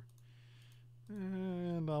scrubber.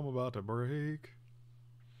 And I'm about to break.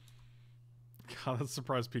 God, that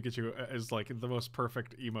surprise Pikachu is like the most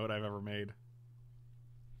perfect emote I've ever made.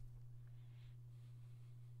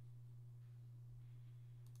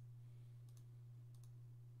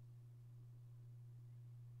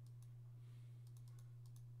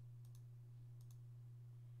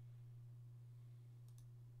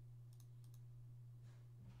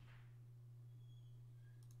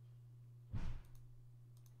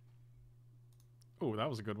 Oh, that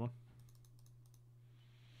was a good one.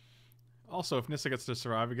 Also, if Nissa gets to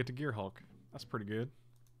survive, we get to Gear Hulk. That's pretty good.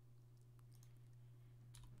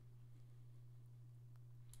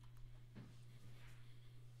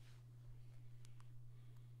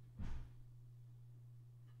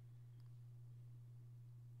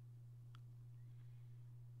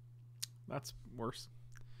 That's worse.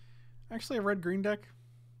 Actually, a red-green deck.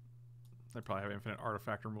 They probably have infinite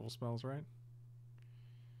artifact removal spells, right?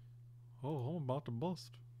 Oh, I'm about to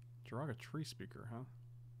bust. Jiraga Tree Speaker, huh?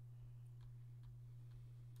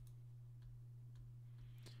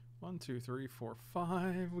 1, 2, 3, 4,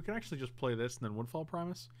 5. We can actually just play this and then Woodfall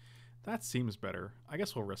Primus. That seems better. I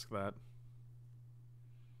guess we'll risk that.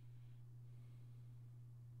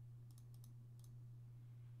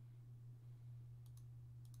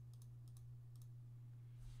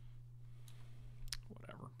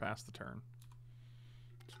 Whatever. Pass the turn.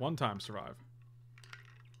 Just one time survive.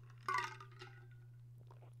 I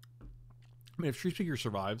mean, if Tree Speaker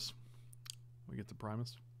survives, we get the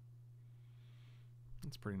Primus.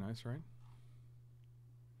 That's pretty nice, right?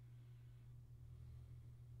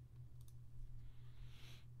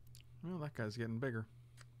 Well, that guy's getting bigger.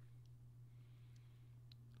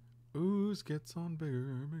 Ooze gets on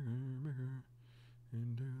bigger, bigger, bigger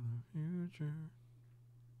into the future.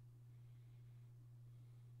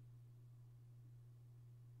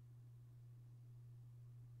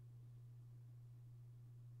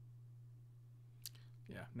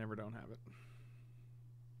 Yeah, never don't have it.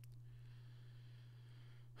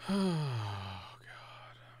 Oh,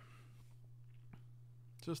 God.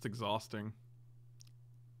 Just exhausting.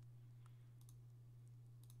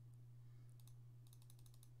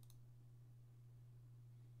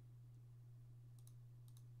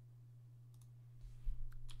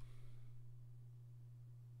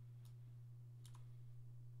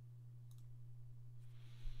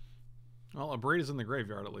 Well, a braid is in the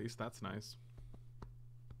graveyard at least. That's nice.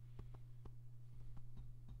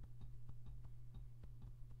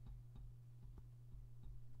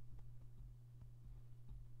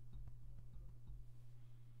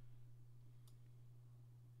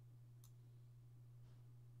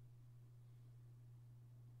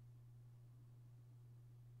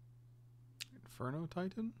 Inferno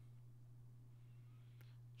Titan?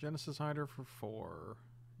 Genesis Hider for 4.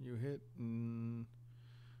 You hit...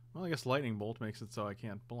 well, I guess Lightning Bolt makes it so I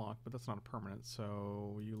can't block, but that's not a permanent,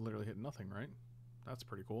 so you literally hit nothing, right? That's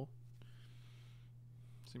pretty cool.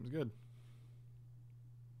 Seems good.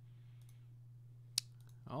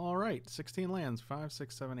 Alright, 16 lands. 5,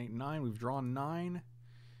 6, 7, 8, 9. We've drawn 9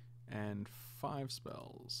 and 5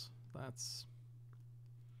 spells. That's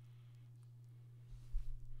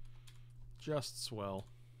just swell.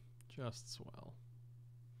 Just swell.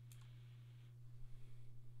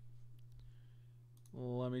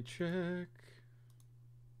 Let me check.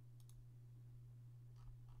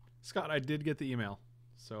 Scott, I did get the email.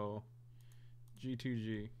 So,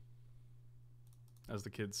 G2G, as the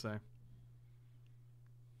kids say.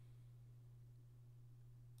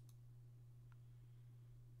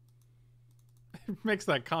 It makes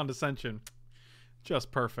that condescension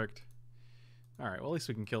just perfect. Alright, well at least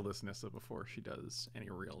we can kill this Nissa before she does any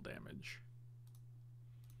real damage.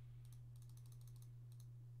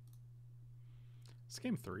 It's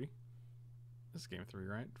game 3. This is game 3,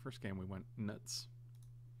 right? First game we went nuts.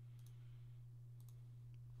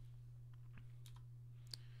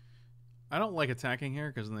 I don't like attacking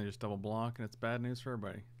here because then they just double block and it's bad news for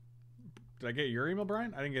everybody. Did I get your email,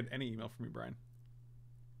 Brian? I didn't get any email from you, Brian.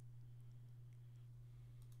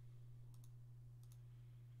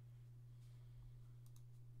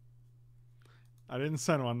 I didn't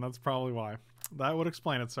send one. That's probably why. That would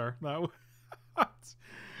explain it, sir. That would...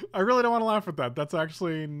 I really don't want to laugh at that. That's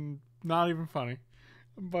actually not even funny.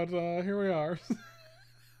 But here we are.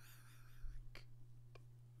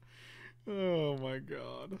 Oh my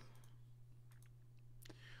god.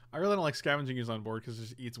 I really don't like scavenging use on board because it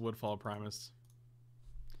just eats Woodfall Primus.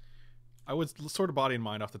 I would sort of Body and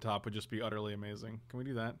Mind off the top would just be utterly amazing. Can we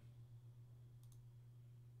do that?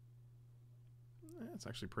 That's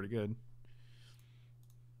actually pretty good.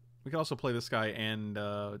 We can also play this guy and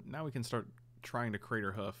now we can start trying to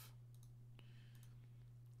Crater Hoof.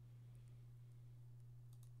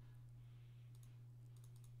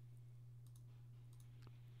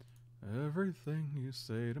 Everything you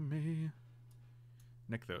say to me.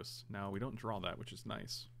 Nykthos. Now we don't draw that, which is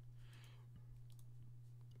nice.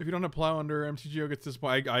 If you don't have Plow under, MTGO gets this.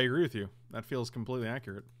 I agree with you. That feels completely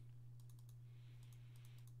accurate.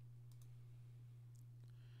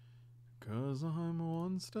 Cause I'm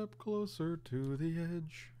one step closer to the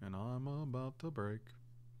edge, and I'm about to break.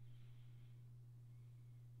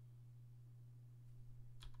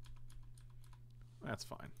 That's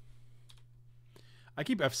fine. I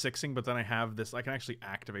keep F6ing, but then I have this. I can actually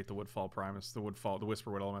activate the Woodfall Primus, the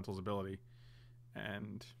Whisperwood Elemental's ability,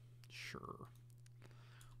 and sure.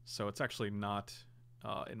 So it's actually not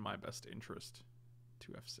in my best interest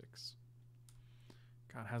to F6.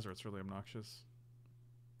 God, Hazard's really obnoxious.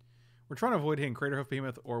 We're trying to avoid hitting Crater Hoof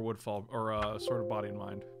Behemoth or Woodfall or Sword of Body and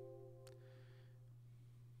Mind.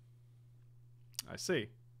 I see.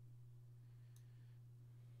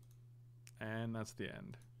 And that's the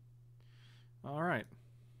end. All right.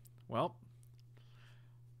 Well.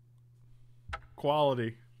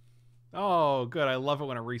 Quality. Oh, good. I love it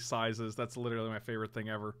when it resizes. That's literally my favorite thing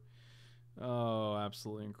ever. Oh,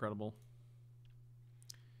 absolutely incredible.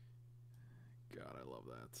 God, I love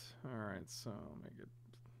that. All right, so make it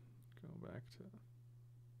go back to...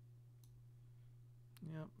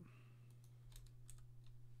 Yep.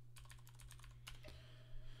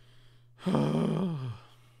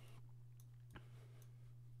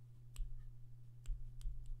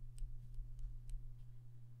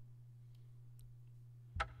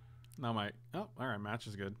 Now my... Oh, alright, match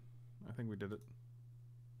is good. I think we did it.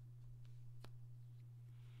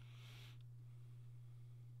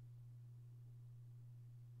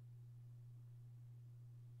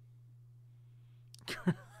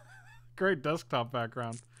 Great desktop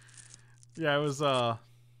background. Yeah, it was,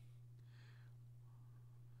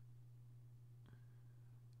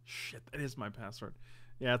 Shit, that is my password.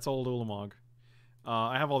 Yeah, it's old Ulamog.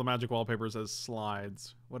 I have all the magic wallpapers as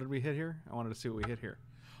slides. What did we hit here? I wanted to see what we hit here.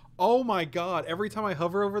 Oh my god, every time I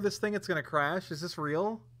hover over this thing, it's gonna crash? Is this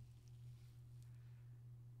real?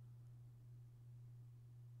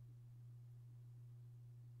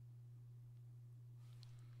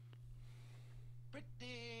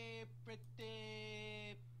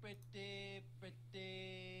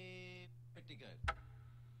 Pretty good.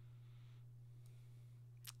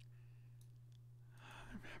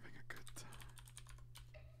 I'm having a good time.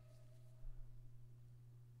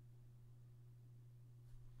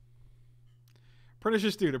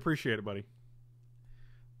 Pernicious dude, appreciate it, buddy.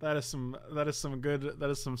 That is some good, that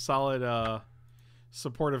is some solid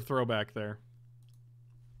supportive throwback there.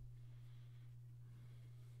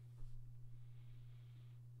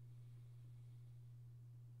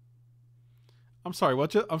 I'm sorry,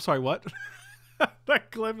 what? I'm sorry, what?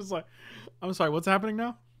 That clip is like, I'm sorry, what's happening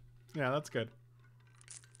now? Yeah, that's good.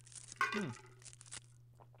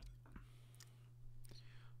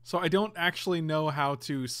 So I don't actually know how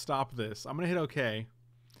to stop this. I'm going to hit OK.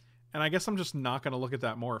 And I guess I'm just not going to look at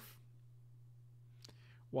that morph.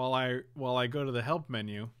 While I go to the help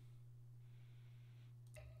menu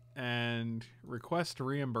and request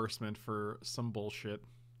reimbursement for some bullshit.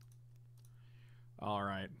 All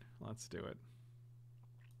right, let's do it.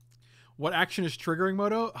 What action is triggering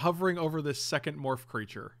Moto? Hovering over this second morph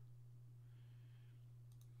creature.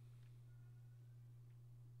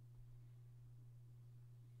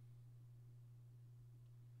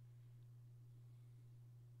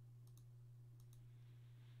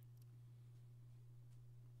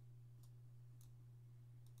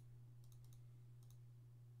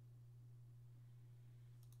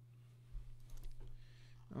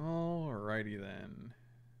 Alrighty then.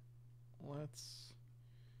 Let's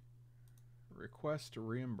request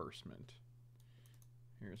reimbursement.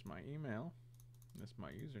 Here's my email. This is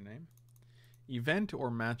my username. Event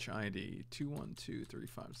or match ID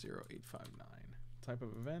 212350859. Type of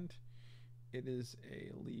event. It is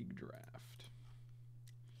a league draft.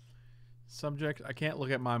 Subject. I can't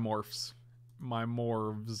look at my morphs. My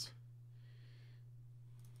morphs.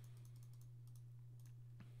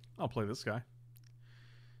 I'll play this guy.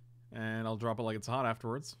 And I'll drop it like it's hot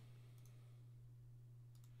afterwards.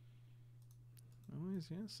 Always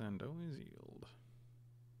yes and always yield.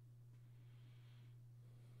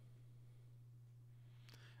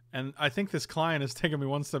 And I think this client is taking me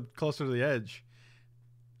one step closer to the edge.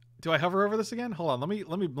 Do I hover over this again? Hold on, let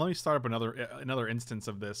me start up another instance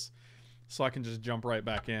of this so I can just jump right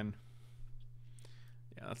back in.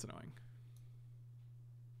 Yeah, that's annoying.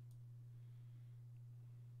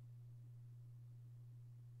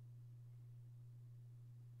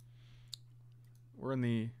 We're in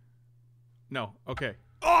the... No, okay.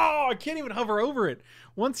 Oh, I can't even hover over it.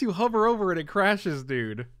 Once you hover over it, it crashes,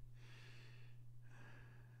 dude.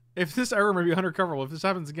 If this error may be unrecoverable, if this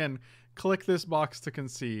happens again, click this box to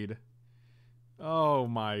concede. Oh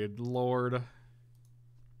my lord.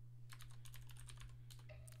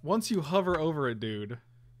 Once you hover over it, dude.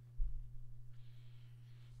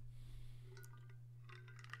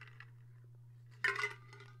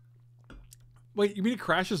 Wait, you mean it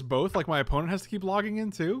crashes both? Like my opponent has to keep logging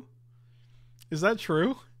in too? Is that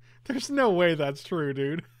true? There's no way that's true,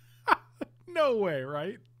 dude. No way,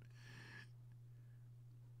 right?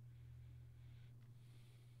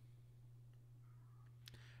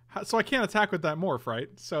 So I can't attack with that morph, right?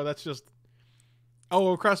 So that's just...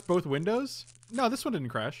 Oh, across both windows? No, this one didn't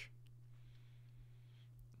crash.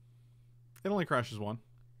 It only crashes one.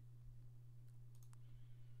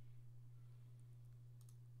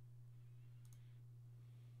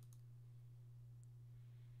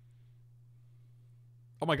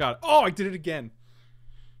 Oh my god. Oh, I did it again.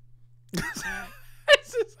 This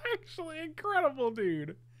is actually incredible,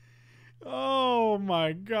 dude. Oh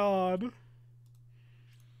my god.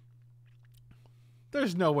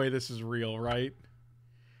 There's no way this is real, right?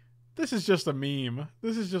 This is just a meme.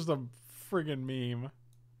 This is just a friggin' meme.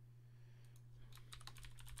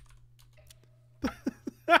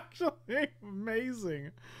 Actually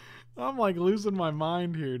amazing. I'm like losing my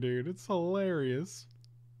mind here, dude. It's hilarious.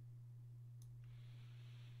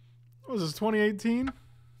 What was this, 2018?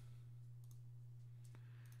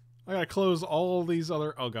 I gotta close all these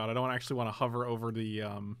other... Oh god, I don't actually want to hover over the...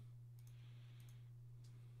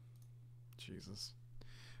 Jesus.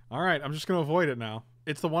 Alright, I'm just gonna avoid it now.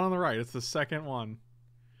 It's the one on the right. It's the second one.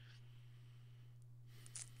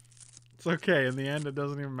 It's okay. In the end, it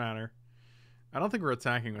doesn't even matter. I don't think we're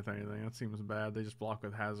attacking with anything. That seems bad. They just block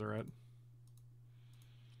with Hazoret.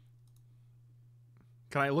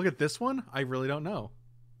 Can I look at this one? I really don't know.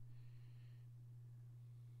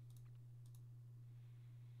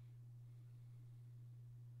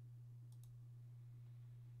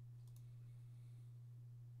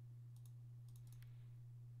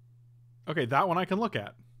 Okay, that one I can look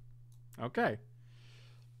at. Okay.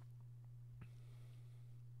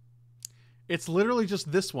 It's literally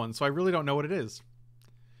just this one, so I really don't know what it is.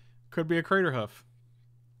 Could be a crater hoof.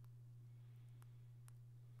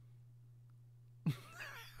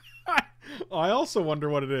 I also wonder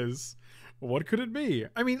what it is. What could it be?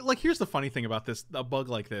 I mean, like, here's the funny thing about this, a bug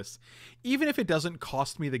like this. Even if it doesn't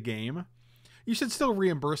cost me the game, you should still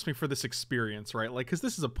reimburse me for this experience, right? Like, because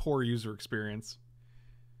this is a poor user experience.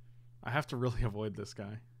 I have to really avoid this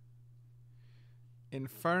guy.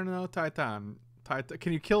 Inferno Titan.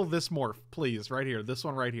 Can you kill this morph, please? Right here. This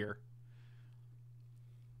one right here.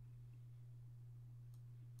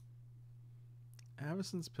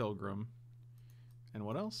 Avacyn's Pilgrim. And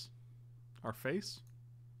what else? Our face?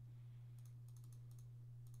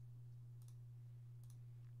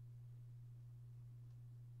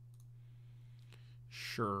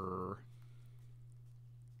 Sure.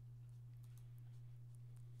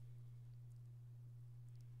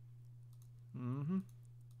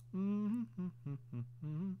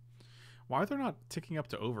 Why they're not ticking up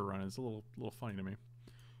to overrun is a little funny to me.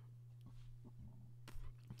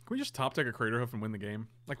 Can we just top deck a Crater Hoof and win the game?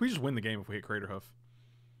 Like, we just win the game if we hit Crater Hoof.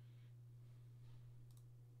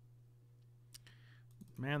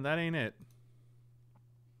 Man, that ain't it.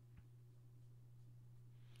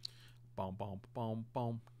 Bom bom bom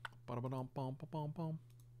bom. Bom bom bom bom bom.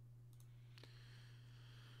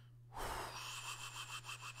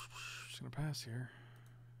 Just gonna pass here.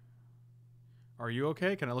 Are you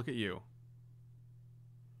okay? Can I look at you?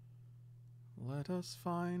 Let us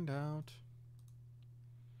find out.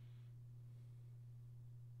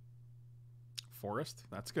 Forest.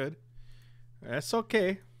 That's good. That's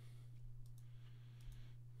okay.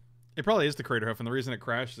 It probably is the Crater Hoof, and the reason it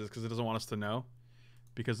crashes is because it doesn't want us to know.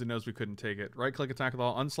 Because it knows we couldn't take it. Right-click, attack with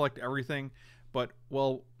all, unselect everything. But,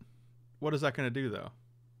 well, what is that going to do, though?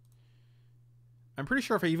 I'm pretty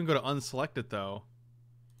sure if I even go to unselect it, though,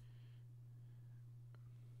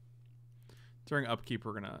 during upkeep,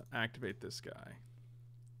 we're going to activate this guy.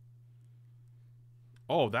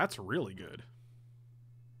 Oh, that's really good.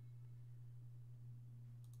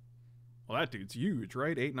 Well, that dude's huge,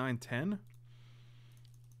 right? 8, 9, 10?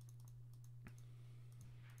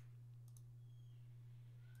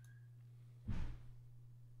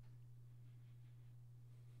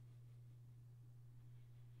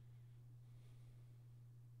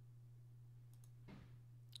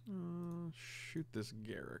 Shoot this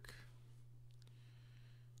Garrick.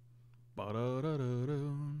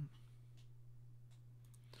 Ba-da-da-da-dun.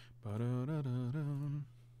 Ba-da-da-da-dun.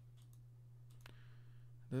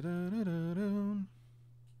 Da-da-da-da-dun.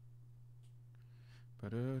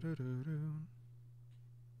 Ba-da-da-da-dun.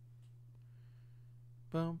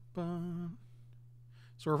 Bum, bum.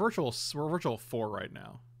 So we're virtual 4 right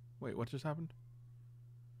now. Wait, what just happened?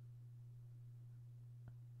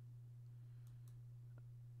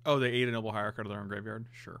 Oh, they ate a Noble Hierarch out of their own graveyard?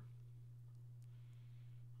 Sure.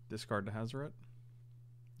 Discard to Hazoret?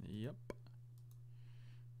 Yep.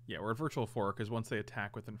 Yeah, we're at Virtual 4 because once they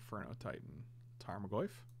attack with Inferno Titan. Tarmogoyf.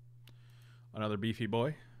 Another beefy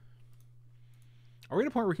boy. Are we at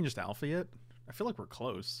a point where we can just alpha yet? I feel like we're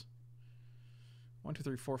close. 1, 2,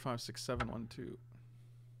 3, 4, 5, 6, 7, 1, 2.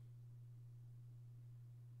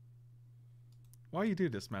 Why you do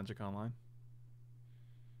this, Magic Online?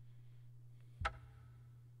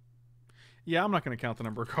 Yeah, I'm not going to count the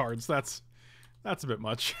number of cards. That's a bit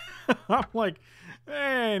much. I'm like,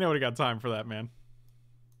 hey, nobody got time for that, man.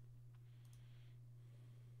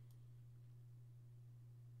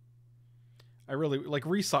 I really like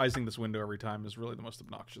resizing this window every time is really the most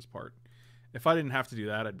obnoxious part. If I didn't have to do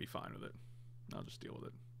that, I'd be fine with it. I'll just deal with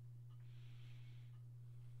it.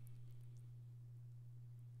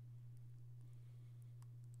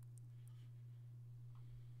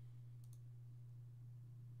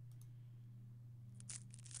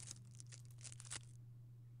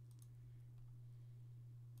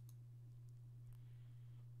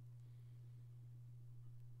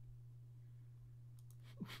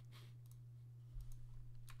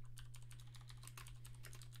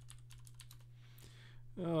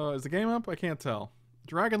 Is the game up? I can't tell.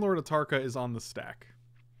 Dragon Lord Atarka is on the stack.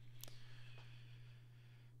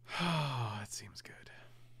 That seems good.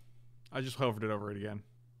 I just hovered it over it again.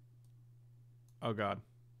 Oh god.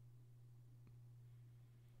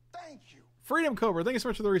 Thank you. Freedom Cobra, thank you so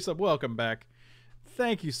much for the resub. Welcome back.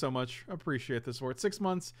 Thank you so much. Appreciate the support. 6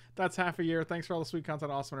 months. That's half a year. Thanks for all the sweet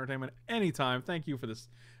content, awesome entertainment. Anytime. Thank you for this,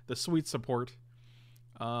 the sweet support.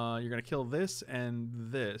 You're gonna kill this and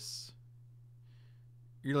this.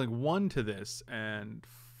 You're dealing 1 to this and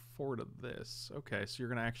 4 to this. Okay, so you're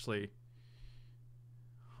gonna actually...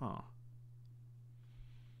 Huh.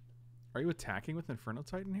 Are you attacking with Inferno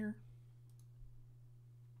Titan here?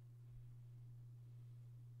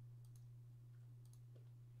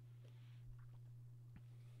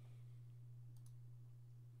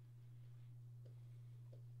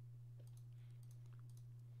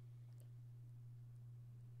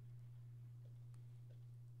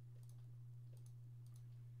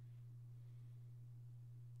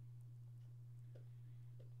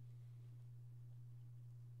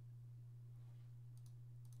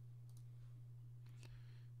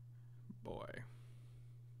 Boy.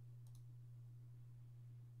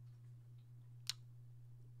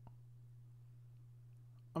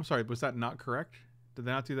 I'm sorry, was that not correct? Did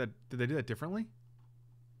they not do that? Did they do that differently?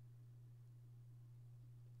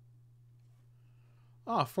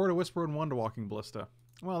 Ah, 4 to Whisper and 1 to Walking Ballista.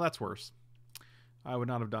 Well, that's worse. I would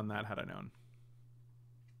not have done that had I known.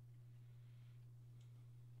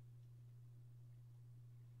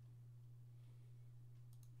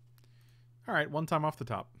 Alright, 1 time off the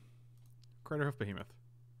top. Craterhoof Behemoth.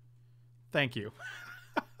 Thank you.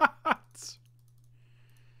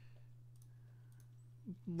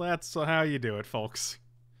 That's how you do it, folks.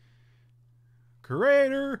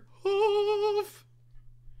 Craterhoof!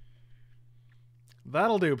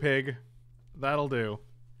 That'll do, pig. That'll do.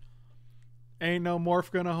 Ain't no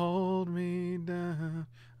morph gonna hold me down.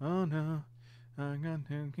 Oh no. I got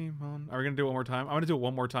to keep on. Are we gonna do it one more time? I'm gonna do it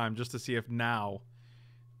one more time just to see if now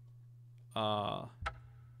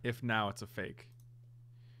it's a fake.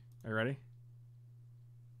 Are you ready?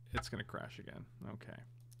 It's gonna crash again. Okay.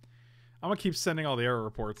 I'm gonna keep sending all the error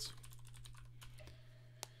reports.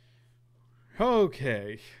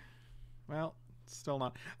 Okay. Well, still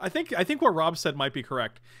not. I think what Rob said might be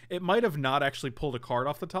correct. It might have not actually pulled a card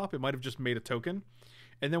off the top. It might have just made a token.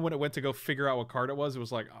 And then when it went to go figure out what card it was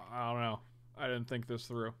like, I don't know. I didn't think this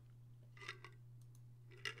through.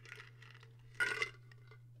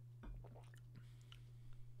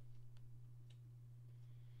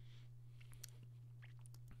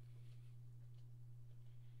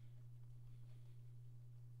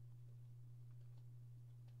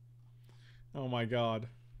 Oh my god.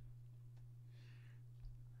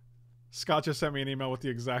 Scott just sent me an email with the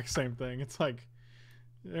exact same thing. It's like,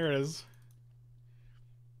 there it is.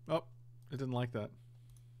 Oh, it didn't like that.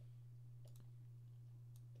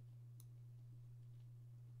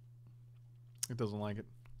 It doesn't like it.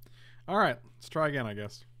 Alright, let's try again, I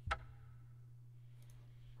guess.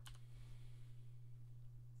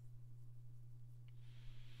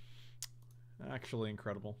 Actually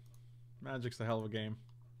incredible. Magic's a hell of a game.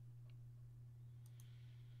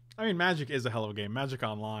 I mean, Magic is a hell of a game. Magic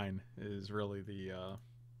Online is really the,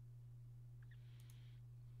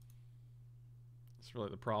 it's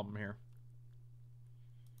really the problem here.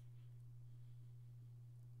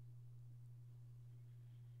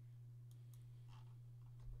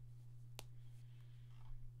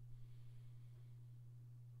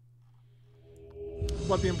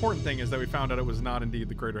 But the important thing is that we found out it was not indeed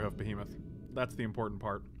the Craterhoof Behemoth. That's the important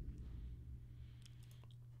part.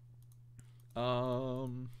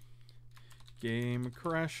 Game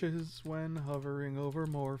crashes when hovering over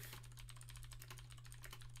morph.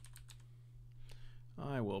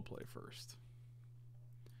 I will play first.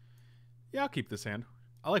 Yeah, I'll keep this hand.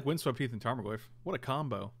 I like Windswept Heath and Tarmogoyf. What a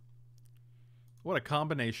combo. What a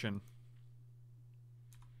combination.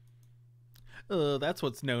 That's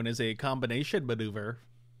what's known as a combination maneuver.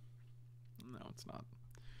 No, it's not.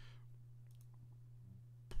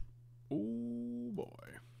 Oh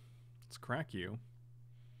boy. Let's crack you.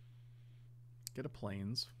 Get a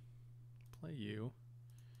plains. Play you.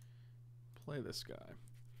 Play this guy.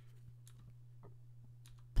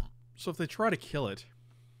 So if they try to kill it,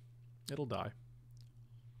 it'll die.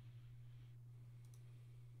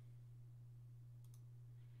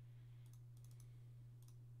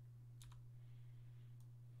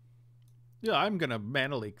 Yeah, I'm gonna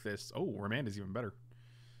mana leak this. Oh, Remand is even better.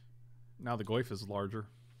 Now the Goyf is larger.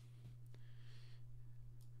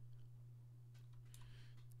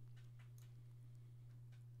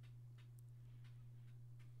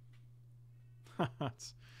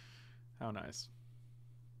 That's how nice.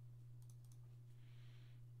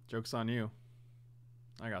 Joke's on you.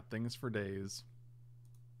 I got things for days.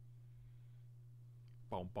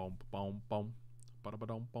 Boom, boom, boom, boom.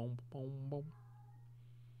 Ba-da-ba-dum, boom, boom, boom.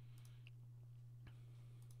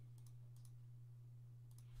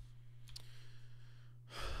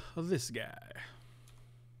 This guy.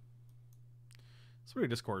 So what do we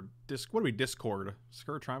Discord? What do we Discord?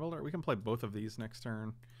 Skirt Tribuilder? We can play both of these next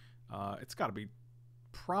turn. It's got to be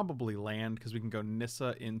probably land because we can go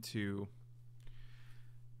Nissa into...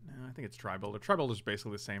 No, I think it's Tribuilder. Tribuilder is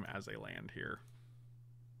basically the same as a land here.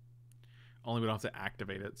 Only we don't have to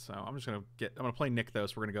activate it. So I'm just going to get... I'm going to play Nick though.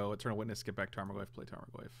 So we're going to go Eternal Witness, get back Tarmogoyf, play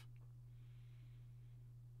Tarmogoyf.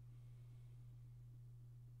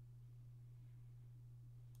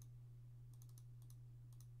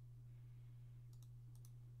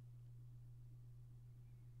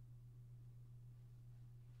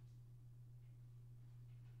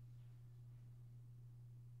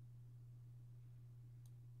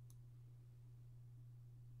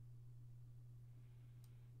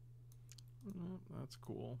 That's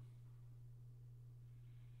cool.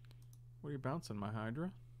 What are you bouncing, my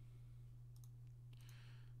Hydra?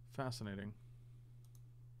 Fascinating.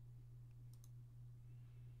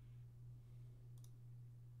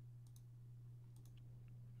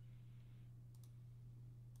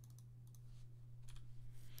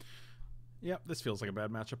 Yep, this feels like a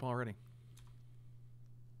bad matchup already.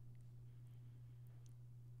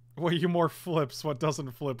 Well, you more flips. What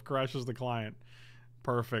doesn't flip crashes the client.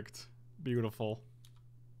 Perfect. Beautiful.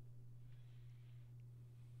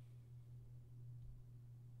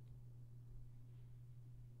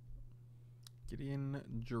 Gideon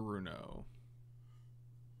Geruno.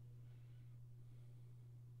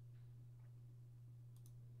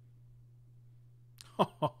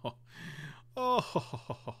 Oh.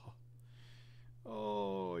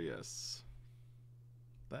 Oh, yes.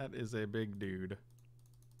 That is a big dude.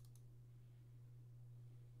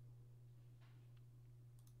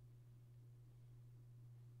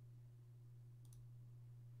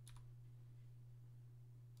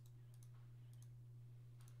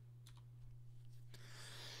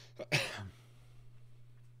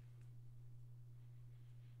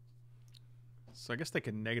 So I guess they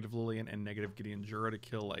can negative Lillian and negative Gideon Jura to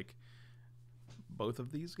kill, like, both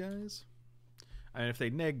of these guys. And if they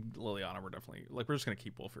neg Liliana, we're definitely... Like, we're just going to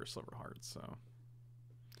keep Wolfir Silverheart, so...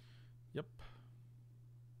 Yep.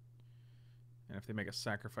 And if they make a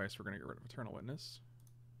sacrifice, we're going to get rid of Eternal Witness.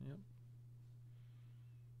 Yep.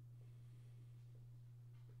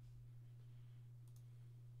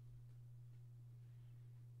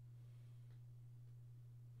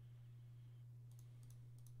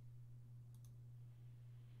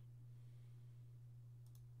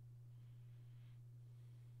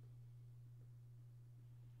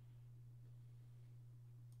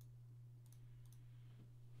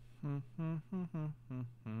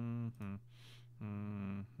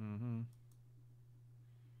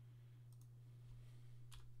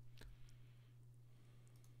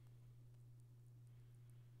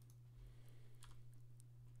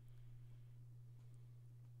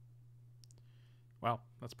 Wow,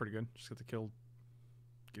 that's pretty good. Just get to kill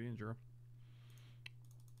Gideon Jura.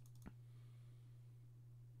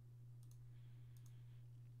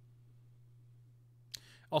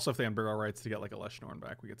 Also, if they unburrow rights to get like a Leshnorn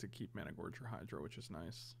back, we get to keep Mana Gorge or Hydra, which is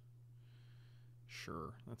nice.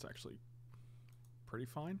 Sure, that's actually pretty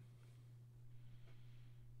fine.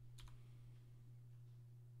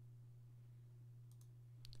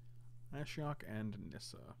 Ashiok and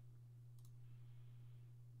Nissa.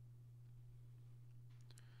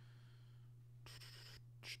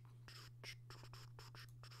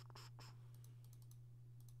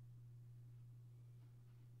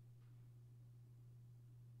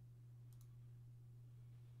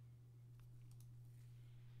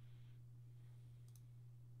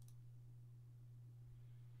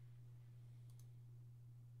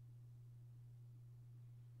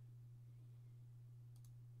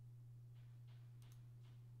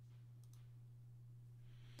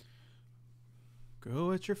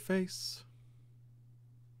 Go at your face.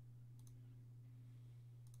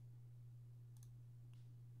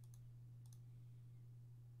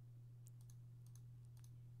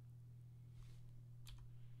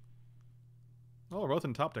 Well, we're both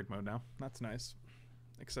in top deck mode now. That's nice.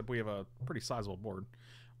 Except we have a pretty sizable board.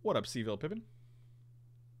 What up, Seaville Pippin?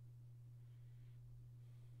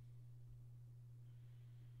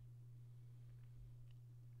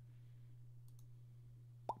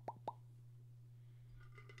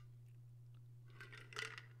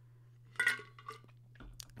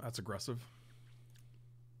 That's aggressive.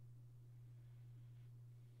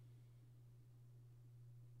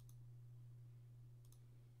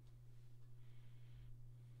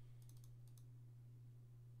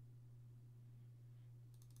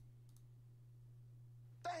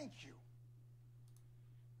 Thank you.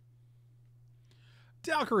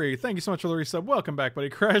 Valkyrie, thank you so much for the resub. Welcome back, buddy.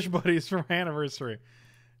 Crash Buddies from Anniversary.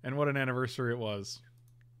 And what an anniversary it was.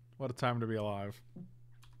 What a time to be alive.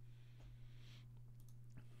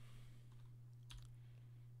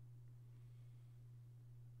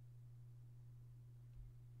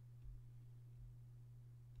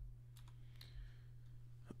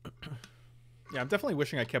 Yeah, I'm definitely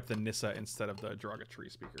wishing I kept the Nissa instead of the Draga Tree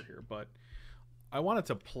Speaker here, but I wanted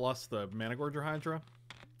to plus the Managorger Hydra.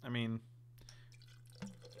 I mean,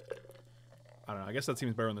 I don't know. I guess that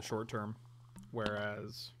seems better in the short term.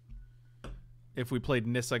 Whereas if we played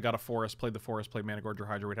Nissa, got a Forest, played the Forest, played Managorger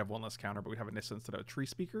Hydra, we'd have one less counter, but we'd have a Nissa instead of a Tree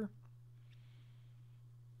Speaker.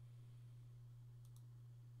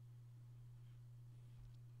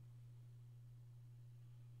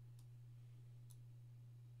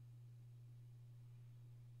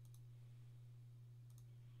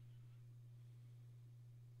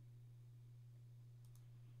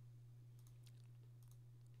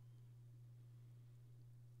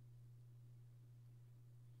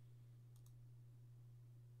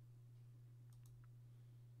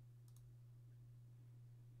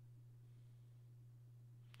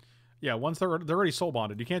 Yeah, once they're already soul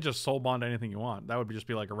bonded. You can't just soul bond anything you want. That would just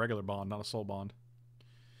be like a regular bond, not a soul bond.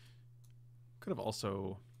 Could have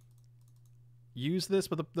also used this,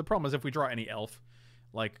 but the problem is if we draw any elf,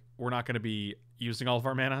 like, we're not going to be using all of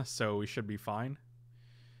our mana, so we should be fine.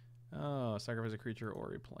 Oh, sacrifice a creature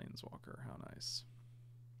or a planeswalker. How nice.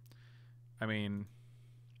 I mean,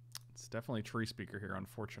 it's definitely Tree Speaker here,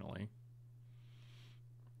 unfortunately.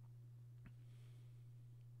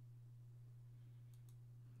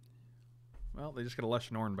 Well, they just get a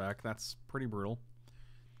Lesh Norn back. That's pretty brutal.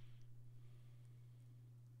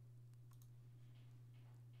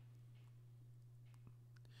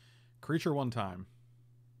 Creature one time.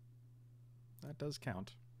 That does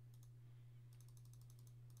count.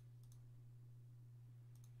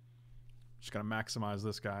 Just gotta maximize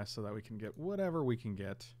this guy so that we can get whatever we can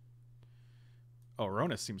get. Oh,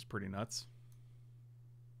 Ronus seems pretty nuts.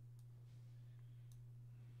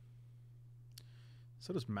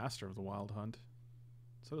 So does Master of the Wild Hunt.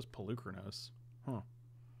 So does Pelucranos. Huh.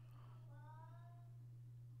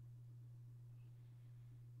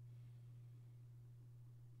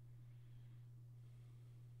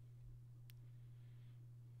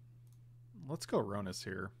 Let's go Ronus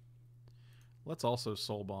here. Let's also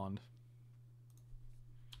Soul Bond.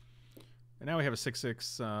 And now we have a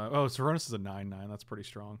 6/6. Oh, so Ronus is a 9/9. That's pretty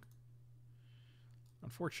strong.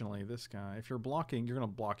 Unfortunately, this guy, if you're blocking, you're going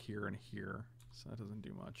to block here and here. So that doesn't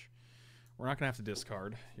do much. We're not going to have to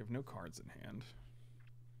discard. You have no cards in hand.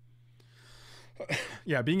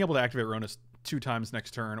 Yeah, being able to activate Ronus 2 times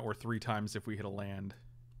next turn or 3 times if we hit a land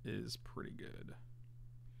is pretty good.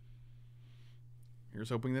 Here's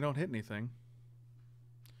hoping they don't hit anything.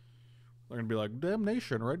 They're going to be like,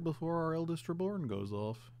 damnation, right before our eldest reborn goes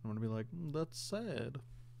off. I'm going to be like, that's sad.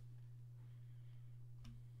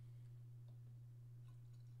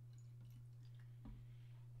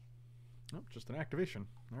 Nope, just an activation.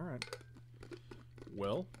 All right.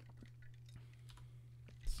 Well,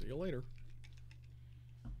 see you later.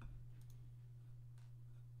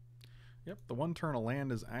 Yep, the 1 turn a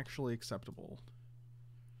land is actually acceptable.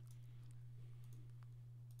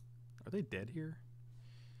 Are they dead here?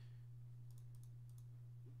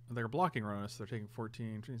 They're blocking Ronus. They're taking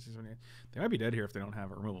 14, 26, 28. They might be dead here if they don't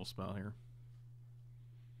have a removal spell here.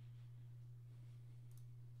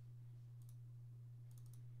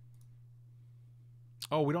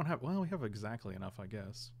 Oh, we don't have... Well, we have exactly enough, I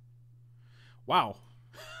guess. Wow.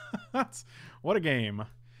 That's... What a game.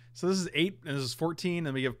 So this is 8, and this is 14,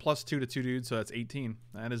 and we give +2 to 2 dudes, so that's 18.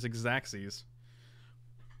 That is exactsies.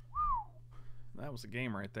 That was a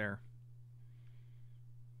game right there.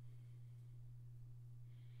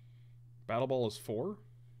 Battle Ball is 4?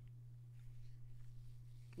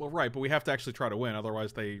 Well, right, but we have to actually try to win,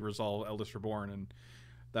 otherwise they resolve Eldest Reborn, and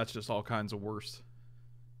that's just all kinds of worse.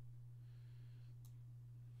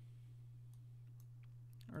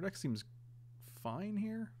 Our deck seems fine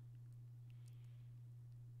here.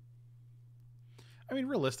 I mean,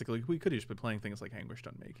 realistically, we could just be playing things like Anguished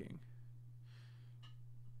Unmaking.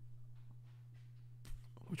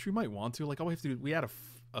 Which we might want to. Like, all we have to do, we add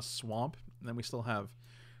a swamp, and then we still have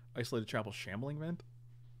Isolated Chapel Shambling Vent.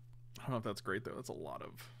 I don't know if that's great, though. That's a lot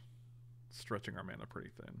of stretching our mana pretty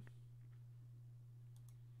thin.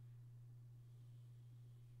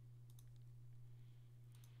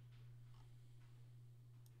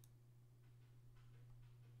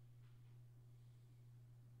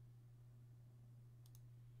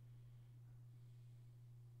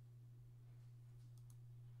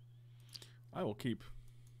 I will keep.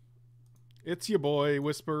 It's your boy,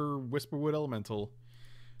 Whisperwood Elemental.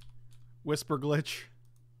 Whisper Glitch.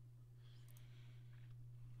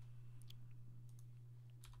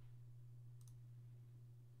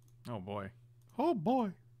 Oh boy. Oh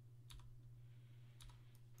boy.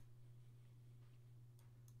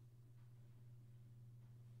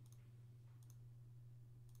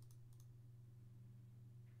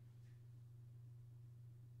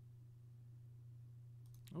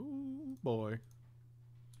 Oh boy.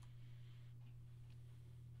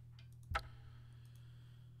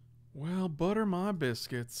 Well, butter my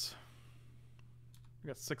biscuits. We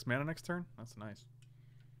got 6 mana next turn? That's nice.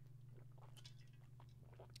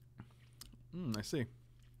 I see.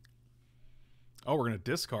 Oh, we're going to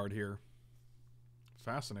discard here.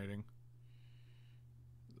 Fascinating.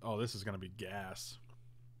 Oh, this is going to be gas.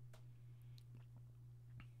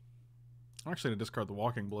 I'm actually going to discard the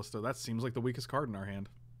Walking Ballista. That seems like the weakest card in our hand.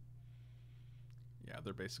 Yeah,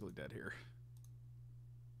 they're basically dead here.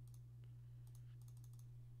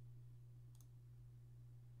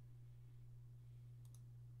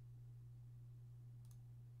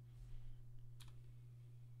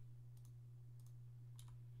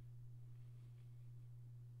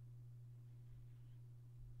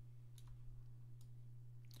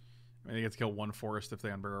 I think it's kill 1 forest if they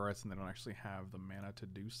unburrow rights and they don't actually have the mana to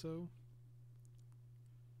do so.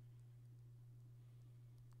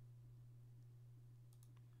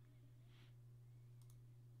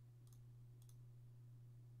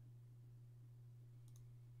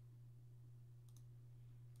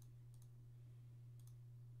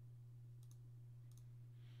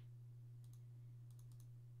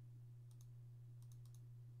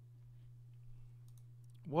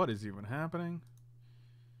 What is even happening?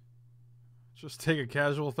 Just take a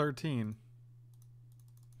casual 13.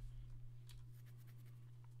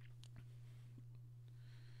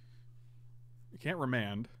 You can't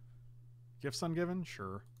remand. Gifts ungiven?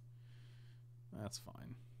 Sure. That's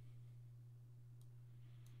fine.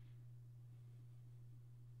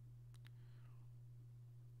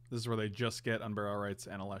 This is where they just get Unburrow Rights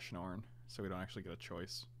and Elesh Norn, so we don't actually get a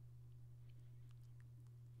choice.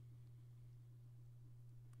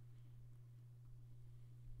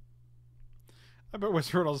 I bet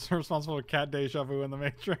Wizard is responsible for Cat Deja Vu in the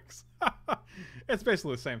Matrix. It's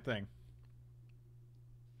basically the same thing.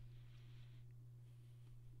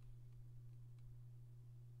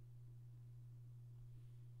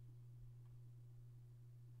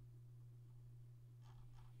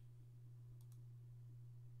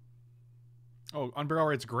 Oh, Unburrow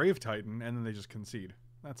Rights Grave Titan, and then they just concede.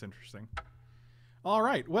 That's interesting. All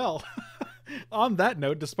right, well, on that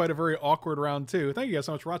note, despite a very awkward round 2, thank you guys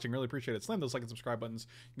so much for watching. Really appreciate it. Slam those like and subscribe buttons.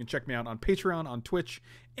 You can check me out on Patreon, on Twitch,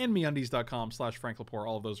 and MeUndies.com/Frank Lepore.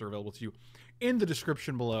 All of those are available to you in the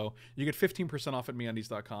description below. You get 15% off at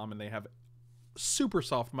MeUndies.com, and they have super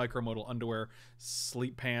soft micromodal underwear,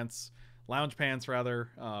 sleep pants, lounge pants rather,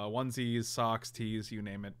 onesies, socks, tees, you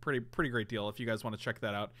name it. Pretty great deal if you guys want to check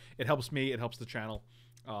that out. It helps me, it helps the channel.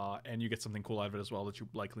 And you get something cool out of it as well that you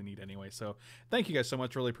likely need anyway. So thank you guys so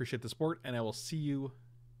much. Really appreciate the support, and I will see you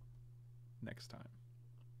next time.